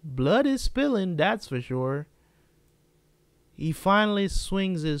 bro. Blood is spilling, that's for sure. He finally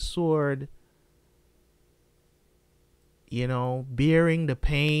swings his sword, you know, bearing the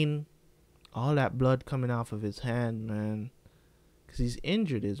pain. All that blood coming off of his hand, man. Because he's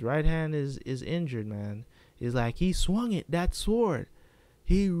injured. His right hand is injured, man. It's like he swung it, that sword.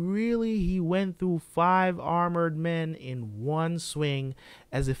 He went through 5 armored men in one swing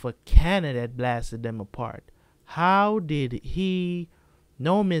as if a cannon had blasted them apart. How did he...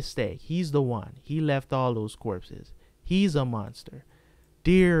 No mistake. He's the one. He left all those corpses. He's a monster.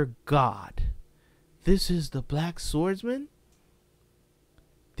 Dear God. This is the Black Swordsman?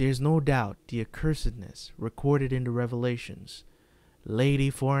 There's no doubt the accursedness recorded in the Revelations.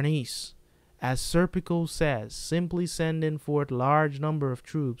 Lady Fornice, as Serpico says, simply sending forth large number of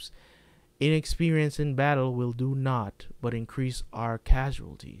troops, inexperience in battle will do naught but increase our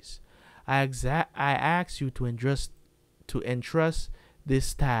casualties. I ask you to entrust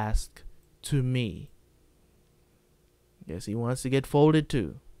this task to me. Guess he wants to get folded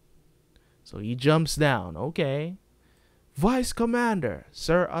too. So he jumps down. Okay. Vice Commander,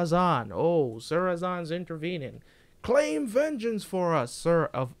 Sir Azan. Oh, Sir Azan's intervening. Claim vengeance for us, Sir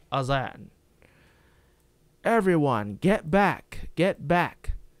of Azan. Everyone, get back. Get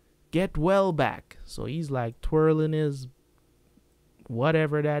back. Get well back. So he's like twirling his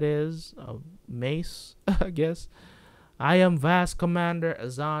whatever that is. A mace, I guess. I am Vast Commander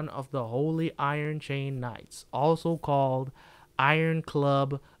Azan of the Holy Iron Chain Knights, also called Iron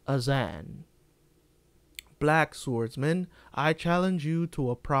Club Azan. Black Swordsman, I challenge you to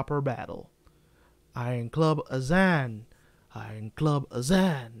a proper battle. Iron Club Azan. Iron Club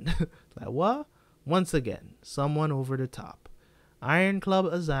Azan. Like what? Once again, someone over the top. Iron Club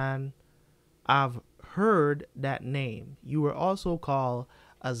Azan. I've heard that name. You were also called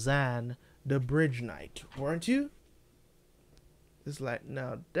Azan the Bridge Knight, weren't you? It's like,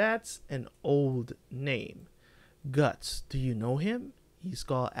 now that's an old name. Guts, do you know him? He's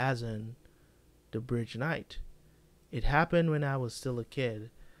called Azan the Bridge Knight. It happened when I was still a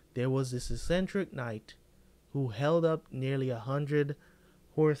kid. There was this eccentric knight who held up nearly 100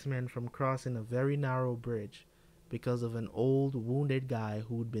 horsemen from crossing a very narrow bridge because of an old wounded guy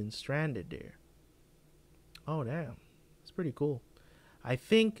who'd been stranded there. Oh damn, it's pretty cool. I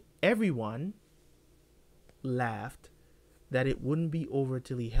think everyone laughed that it wouldn't be over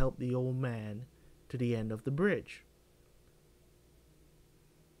till he helped the old man to the end of the bridge.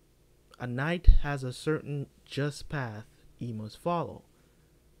 A knight has a certain just path he must follow.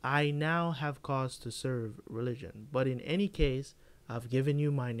 I now have cause to serve religion, but in any case, I've given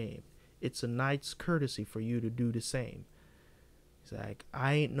you my name. It's a knight's courtesy for you to do the same. He's like,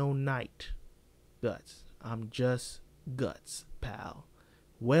 I ain't no knight, Guts. I'm just Guts, pal.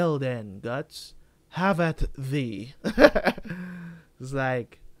 Well then, Guts, have at thee. It's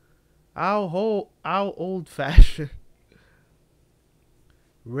like, how old-fashioned.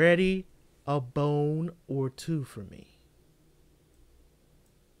 Ready a bone or two for me.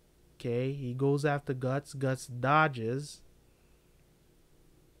 Okay, he goes after Guts. Guts dodges.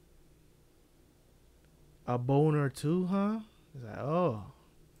 A bone or two, huh? He's like, oh.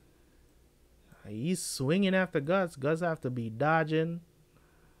 He's swinging after Guts. Guts have to be dodging.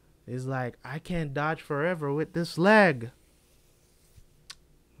 It's like, I can't dodge forever with this leg.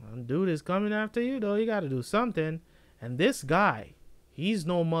 Dude is coming after you, though. You gotta do something. And this guy, he's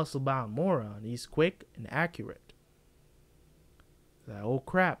no muscle-bound moron. He's quick and accurate. Like, oh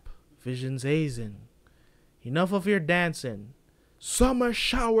crap, vision's hazing. Enough of your dancing. Summer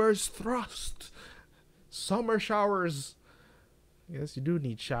showers thrust. Summer showers. I guess you do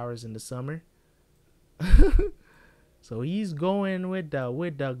need showers in the summer. So he's going with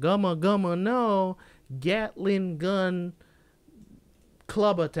the gumma no Gatling gun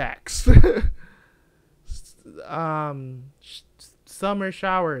club attacks. Summer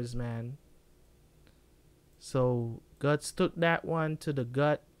showers, man. So Guts took that one to the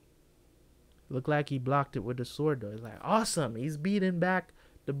gut. Looked like he blocked it with the sword, though. It's like, awesome. He's beating back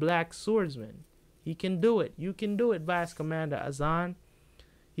the black swordsman. He can do it. You can do it, Vice Commander Azan.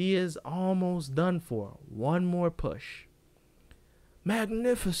 He is almost done for. One more push.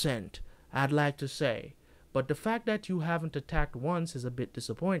 Magnificent, I'd like to say. But the fact that you haven't attacked once is a bit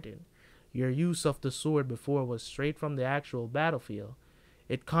disappointing. Your use of the sword before was straight from the actual battlefield.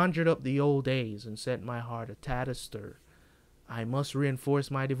 It conjured up the old days and set my heart a tad astir. I must reinforce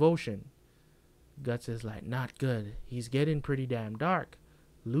my devotion. Guts is like, not good. He's getting pretty damn dark.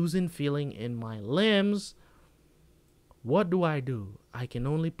 Losing feeling in my limbs. What do? I can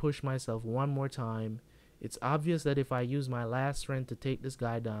only push myself one more time. It's obvious that if I use my last strength to take this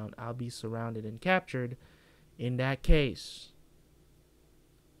guy down, I'll be surrounded and captured. In that case,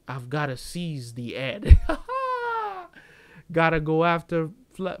 I've got to seize the Ed. Gotta go after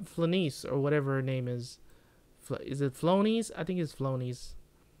Flanice, or whatever her name is. Is it Flonies? I think it's Flonies.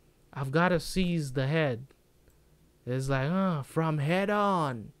 I've got to seize the head. It's like, from head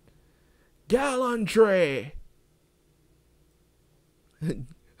on. Gallantry.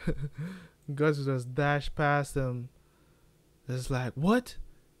 Guts just dashed past him. It's like, what?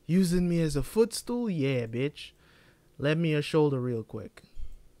 Using me as a footstool? Yeah, bitch. Let me a shoulder real quick.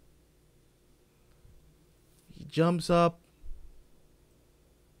 He jumps up.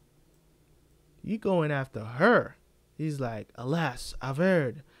 You going after her. He's like, alas, I've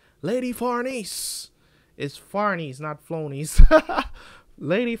heard. Lady Farnice. It's Farnice, not Flonies.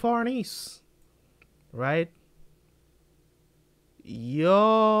 Lady Farnice. Right?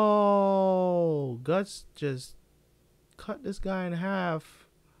 Yo. Guts just cut this guy in half.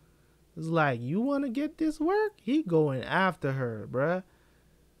 It's like, you want to get this work? He going after her, bruh.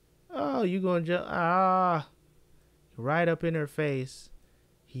 Oh, you going to just, right up in her face.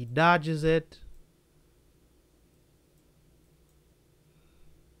 He dodges it.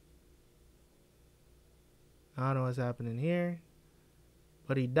 I don't know what's happening here,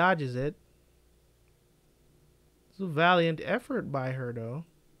 but he dodges it. It's a valiant effort by her, though.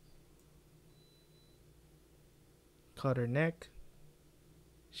 Cut her neck.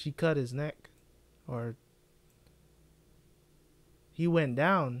 She cut his neck. Or he went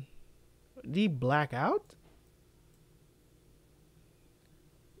down. Did he black out?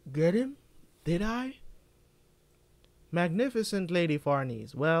 Get him? Did I? Magnificent, Lady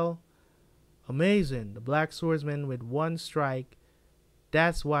Farnice. Well, amazing. The black swordsman with one strike.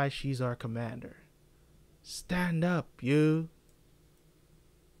 That's why she's our commander. Stand up, you.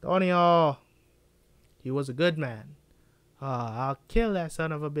 Tonio. He was a good man. I'll kill that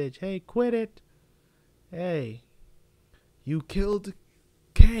son of a bitch. Hey, quit it. Hey. You killed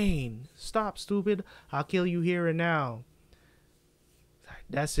Kane. Stop, stupid. I'll kill you here and now.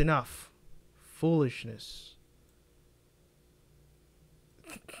 That's enough. Foolishness.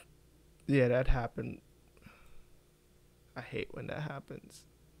 Yeah, that happened. I hate when that happens.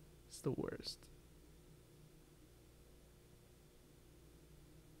 It's the worst.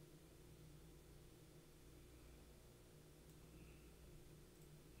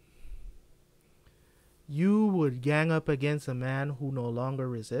 You would gang up against a man who no longer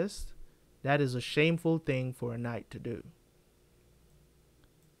resists? That is a shameful thing for a knight to do.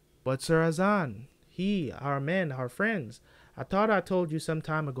 But Sir Azan, he, our men, our friends, I thought I told you some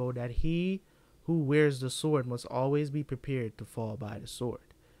time ago that he who wears the sword must always be prepared to fall by the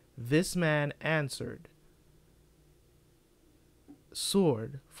sword. This man answered,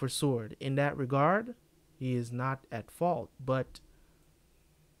 sword for sword. In that regard, he is not at fault, but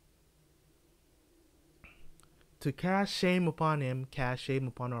to cast shame upon him, cast shame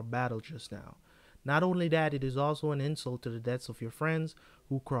upon our battle just now. Not only that, it is also an insult to the deaths of your friends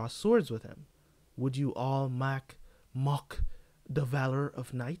who crossed swords with him. Would you all mock the valor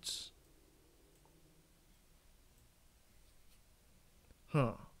of knights?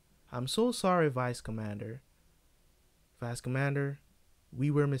 I'm so sorry, Vice Commander. Vice Commander, we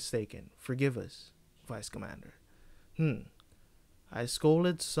were mistaken. Forgive us, Vice Commander. I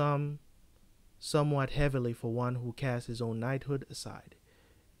scolded somewhat heavily for one who cast his own knighthood aside.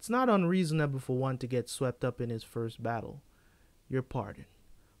 It's not unreasonable for one to get swept up in his first battle. Your pardon.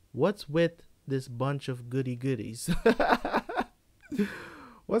 What's with this bunch of goody goodies?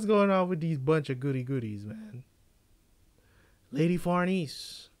 What's going on with these bunch of goody goodies, man? Lady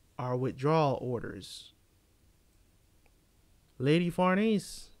Farnese, our withdrawal orders. Lady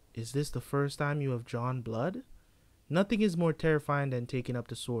Farnese, is this the first time you have drawn blood? Nothing is more terrifying than taking up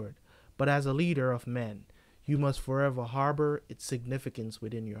the sword, but as a leader of men, you must forever harbor its significance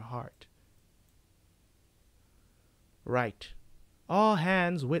within your heart. Right. All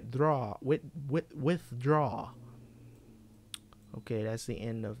hands withdraw. Withdraw. Okay, that's the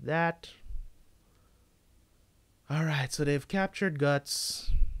end of that. Alright, so they've captured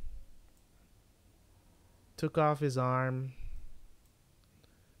Guts. Took off his arm.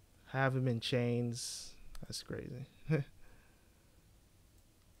 Have him in chains. That's crazy.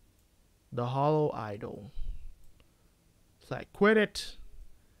 The Hollow Idol. It's like, quit it.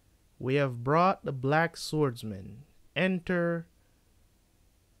 We have brought the Black Swordsman. Enter.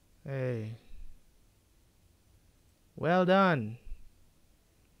 Hey. Well done.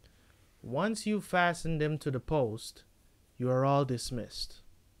 Once you fasten them to the post, you are all dismissed.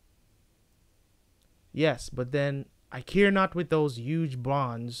 Yes, but then I care not with those huge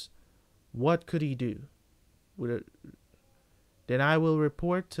bonds. What could he do? Then I will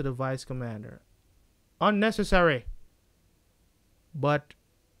report to the vice commander. Unnecessary. But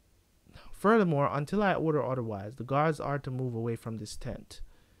furthermore, until I order otherwise, the guards are to move away from this tent.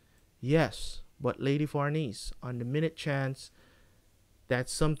 Yes, but Lady Farnese, on the minute chance that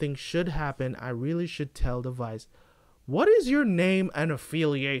something should happen, I really should tell the vice. What is your name and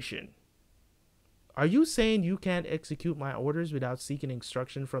affiliation? Are you saying you can't execute my orders without seeking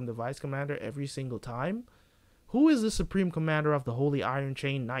instruction from the vice commander every single time? Who is the supreme commander of the Holy Iron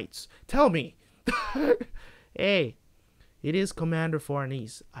Chain Knights? Tell me. Hey, it is Commander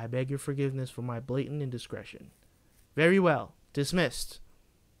Farnese. I beg your forgiveness for my blatant indiscretion. Very well. Dismissed.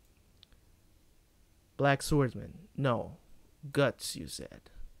 Black Swordsman. No. Guts, you said.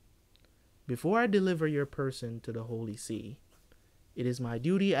 Before I deliver your person to the Holy See, it is my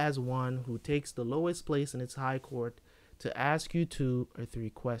duty as one who takes the lowest place in its high court to ask you 2 or 3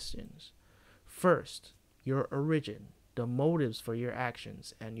 questions. First, your origin, the motives for your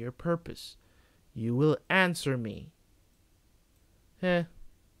actions, and your purpose. You will answer me.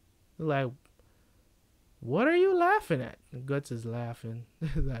 Like, what are you laughing at? Guts is laughing.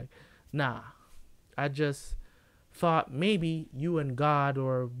 Like, nah, I just thought maybe you and God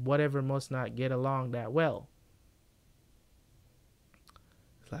or whatever must not get along that well.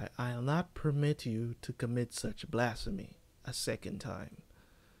 It's like, I'll not permit you to commit such blasphemy a second time.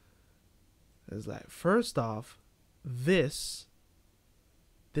 It's like, first off, this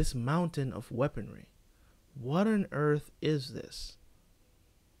mountain of weaponry. What on earth is this?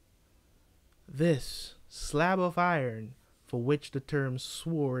 This slab of iron, for which the term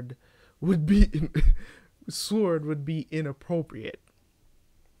sword would be inappropriate.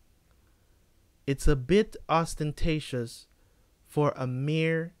 It's a bit ostentatious for a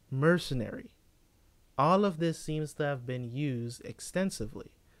mere mercenary. All of this seems to have been used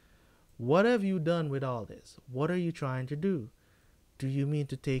extensively. What have you done with all this? What are you trying to do? Do you mean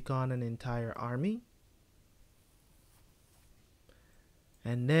to take on an entire army?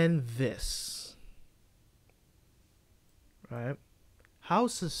 And then this. Right? How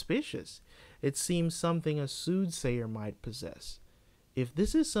suspicious. It seems something a soothsayer might possess. If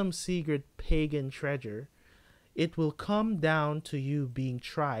this is some secret pagan treasure, it will come down to you being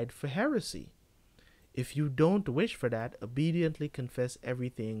tried for heresy. If you don't wish for that, obediently confess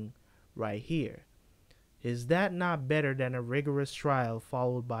everything right here. Is that not better than a rigorous trial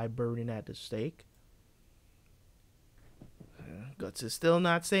followed by burning at the stake? Guts is still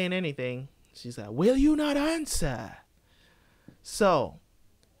not saying anything. She's like, will you not answer? So,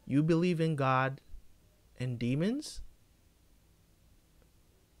 you believe in God and demons?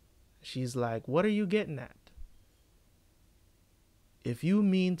 She's like, what are you getting at? If you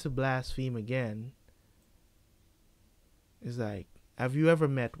mean to blaspheme again, it's like, have you ever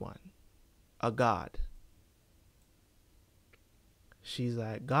met one? A god? She's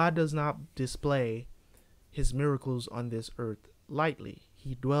like, God does not display his miracles on this earth lightly.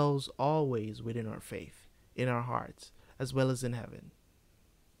 He dwells always within our faith, in our hearts, as well as in heaven.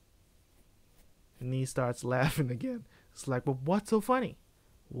 And he starts laughing again. It's like, but what's so funny?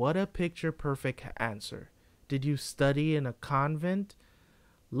 What a picture-perfect answer. Did you study in a convent?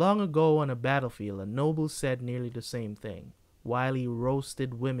 Long ago on a battlefield, a noble said nearly the same thing, while he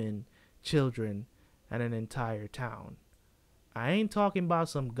roasted women, children, and an entire town. I ain't talking about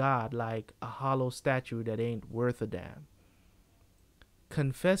some god like a hollow statue that ain't worth a damn.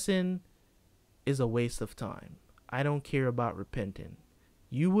 confessing is a waste of time. I don't care about repenting.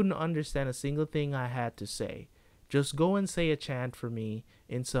 You wouldn't understand a single thing I had to say. Just go and say a chant for me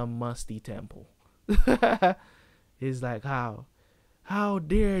in some musty temple. He's like, how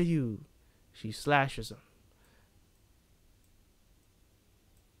dare you? She slashes him.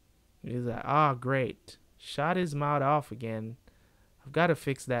 He's like, oh, great. Shot his mouth off again. I've got to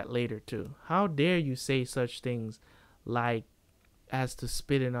fix that later, too. How dare you say such things like as to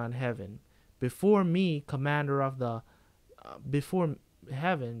spitting on heaven? Before me, commander of the... before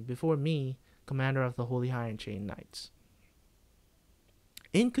me, commander of the Holy Iron Chain Knights.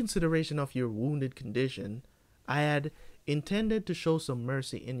 In consideration of your wounded condition, I had intended to show some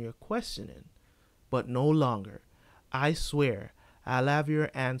mercy in your questioning, but no longer. I swear I'll have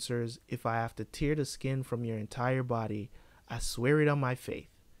your answers if I have to tear the skin from your entire body. I swear it on my faith.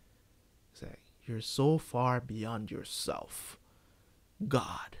 Say, you're so far beyond yourself.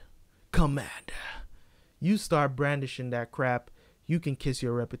 God, Commander, you start brandishing that crap, you can kiss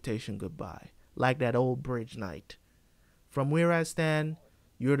your reputation goodbye, like that old bridge knight. From where I stand,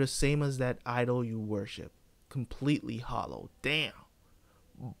 you're the same as that idol you worship, completely hollow. Damn.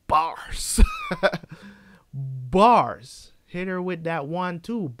 Bars. Bars. Hit her with that one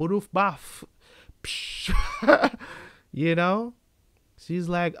too. Budoof baf. You know? She's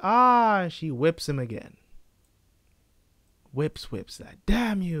like, she whips him again. Whips that.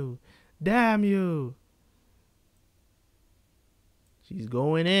 Damn you. Damn you. She's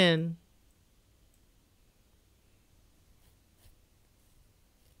going in.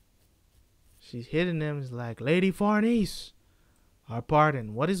 She's hitting him. It's like, Lady Farnese. Our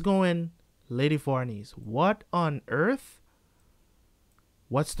pardon. What is going, Lady Farnese? What on earth?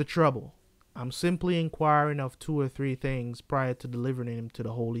 What's the trouble? I'm simply inquiring of 2 or 3 things prior to delivering him to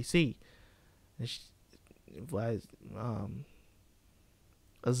the Holy See. And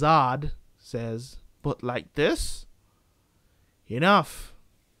Azad says, but like this? Enough.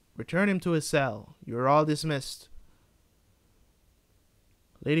 Return him to his cell. You're all dismissed.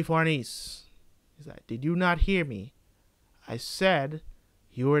 Lady Farnese. He's like, did you not hear me? I said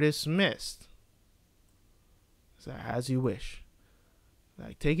you were dismissed. He's like, as you wish.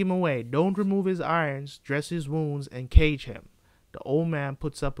 Like, take him away. Don't remove his irons, dress his wounds, and cage him. The old man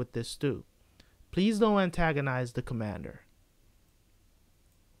puts up with this too. Please don't antagonize the commander.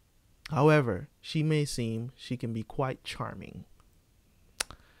 However, she can be quite charming.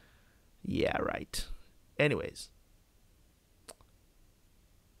 Yeah, right. Anyways.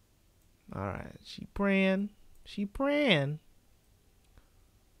 Alright, she praying.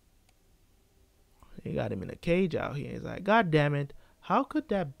 They got him in a cage out here. He's like, God damn it. How could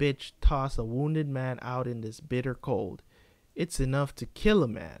that bitch toss a wounded man out in this bitter cold? It's enough to kill a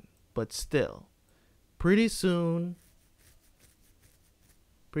man, but still. Pretty soon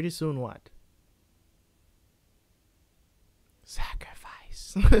what?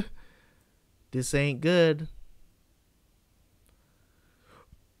 Sacrifice. This ain't good.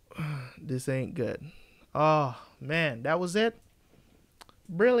 This ain't good. Oh, man, that was it.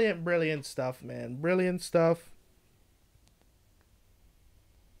 Brilliant stuff, man. Brilliant stuff.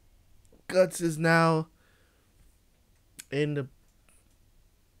 Guts is now in the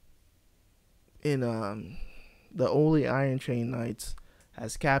Holy Iron Chain Knights,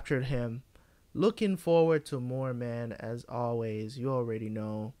 has captured him. Looking forward to more, man, as always. You already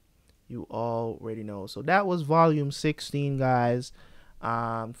know. So that was volume 16, guys.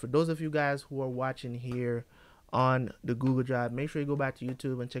 For those of you guys who are watching here on the Google Drive, make sure you go back to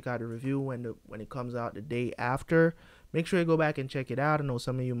YouTube and check out the review when it comes out the day after. Make sure you go back and check it out. I know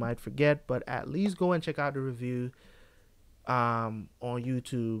some of you might forget, but at least go and check out the review on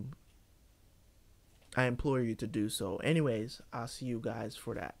YouTube. I implore you to do so. Anyways, I'll see you guys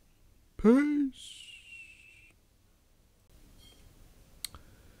for that. Peace.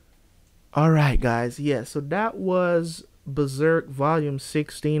 Alright, guys. Yeah, so that was Berserk volume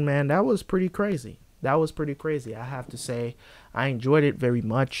 16, man. That was pretty crazy. I have to say, I enjoyed it very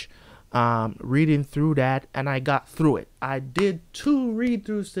much. Reading through that, and I got through it. I did 2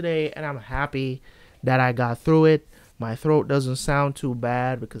 read-throughs today, and I'm happy that I got through it. My throat doesn't sound too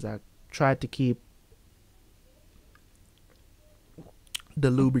bad because I tried to keep the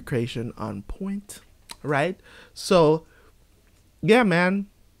lubrication on point, right? So, yeah, man.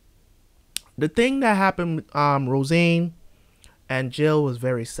 The thing that happened with Rosine and Jill was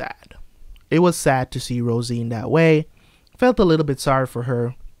very sad. It was sad to see Rosine that way. Felt a little bit sorry for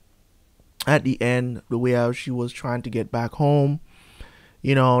her at the end, the way how she was trying to get back home.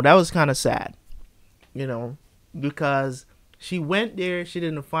 You know, that was kind of sad, you know, because she went there, she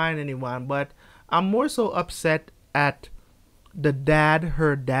didn't find anyone. But I'm more so upset at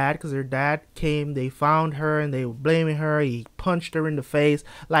her dad, because her dad came, they found her and they were blaming her. He punched her in the face,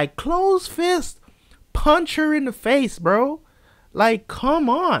 like closed fist, punch her in the face, bro. Like, come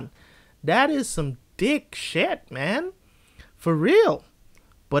on, that is some dick shit, man, for real.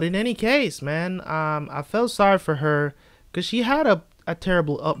 But in any case, man, I felt sorry for her because she had a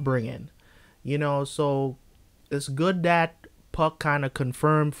terrible upbringing, you know. So it's good that Puck kind of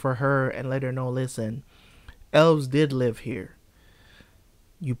confirmed for her and let her know, listen, elves did live here.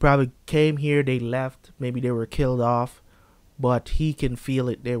 You probably came here, they left, maybe they were killed off, but he can feel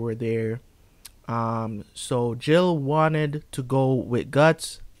it, they were there. So Jill wanted to go with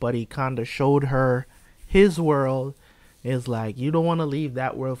Guts, but he kind of showed her his world. It's like, you don't want to leave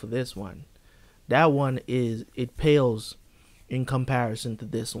that world for this one. That one it pales in comparison to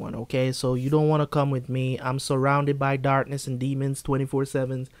this one, okay? So you don't want to come with me. I'm surrounded by darkness and demons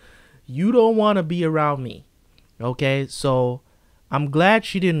 24/7. You don't want to be around me, okay? So I'm glad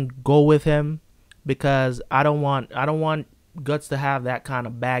she didn't go with him, because I don't want Guts to have that kind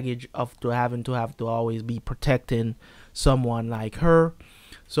of baggage of having to always be protecting someone like her.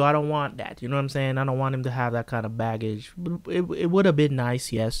 So I don't want that. You know what I'm saying? I don't want him to have that kind of baggage. It would have been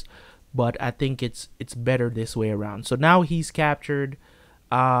nice, yes, but I think it's better this way around. So now he's captured,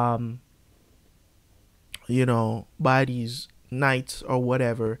 you know, by these knights or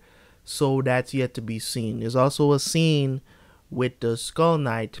whatever. So that's yet to be seen. There's also a scene with the Skull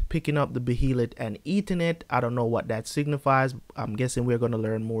Knight picking up the Behelit and eating it. I don't know what that signifies. I'm guessing we're going to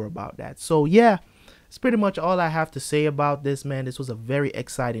learn more about that. So yeah, it's pretty much all I have to say about this, man. This was a very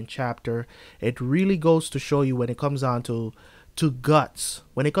exciting chapter. It really goes to show you when it comes on to Guts.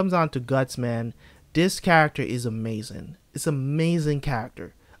 When it comes on to Guts, man, this character is amazing. It's an amazing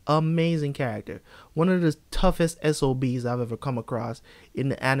character. Amazing character. One of the toughest SOBs I've ever come across in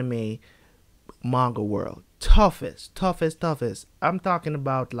the anime manga world. Toughest. I'm talking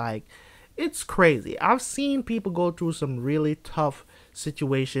about, like, it's crazy. I've seen people go through some really tough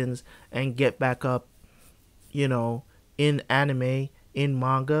situations and get back up, you know, in anime, in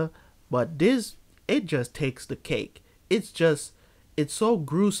manga, but this, it just takes the cake. It's so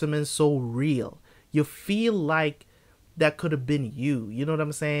gruesome and so real. You feel like that could have been you. You know what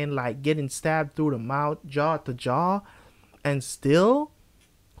I'm saying? Like getting stabbed through the mouth, jaw to jaw, and still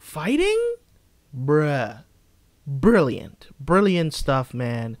fighting? Bruh. Brilliant stuff,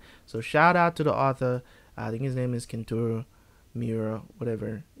 man. So shout out to the author. I think his name is Kentaro Miura,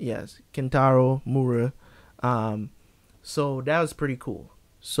 whatever. Yes, Kentaro Miura. So that was pretty cool.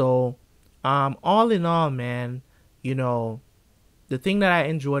 So all in all, man, you know, the thing that I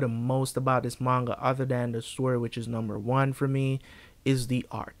enjoy the most about this manga, other than the story, which is number one for me, is the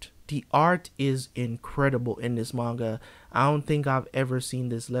art. The art is incredible in this manga. I don't think I've ever seen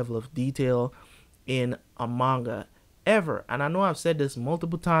this level of detail in a manga ever. And I know I've said this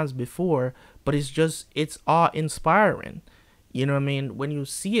multiple times before, but it's awe-inspiring. You know what I mean? When you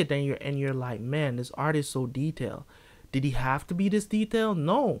see it and you're like, man, this art is so detailed. Did he have to be this detailed?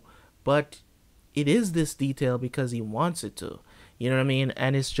 No. But it is this detail because he wants it to. You know what I mean?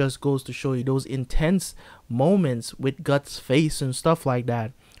 And it just goes to show you those intense moments with Guts' face and stuff like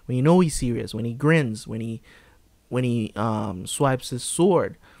that. When you know he's serious, when he grins, when he swipes his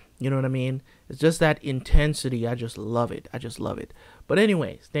sword. You know what I mean? It's just that intensity. I just love it. But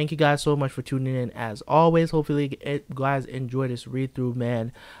anyways, thank you guys so much for tuning in. As always, hopefully you guys enjoy this read through,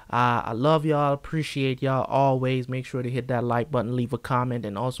 man. I love y'all. Appreciate y'all always. Make sure to hit that like button, leave a comment,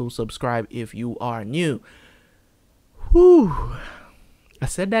 and also subscribe if you are new. Whew. I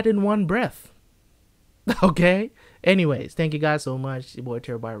said that in one breath. Okay? Anyways, thank you guys so much. Your boy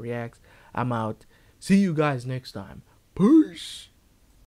Terabyte Reacts. I'm out. See you guys next time. Peace.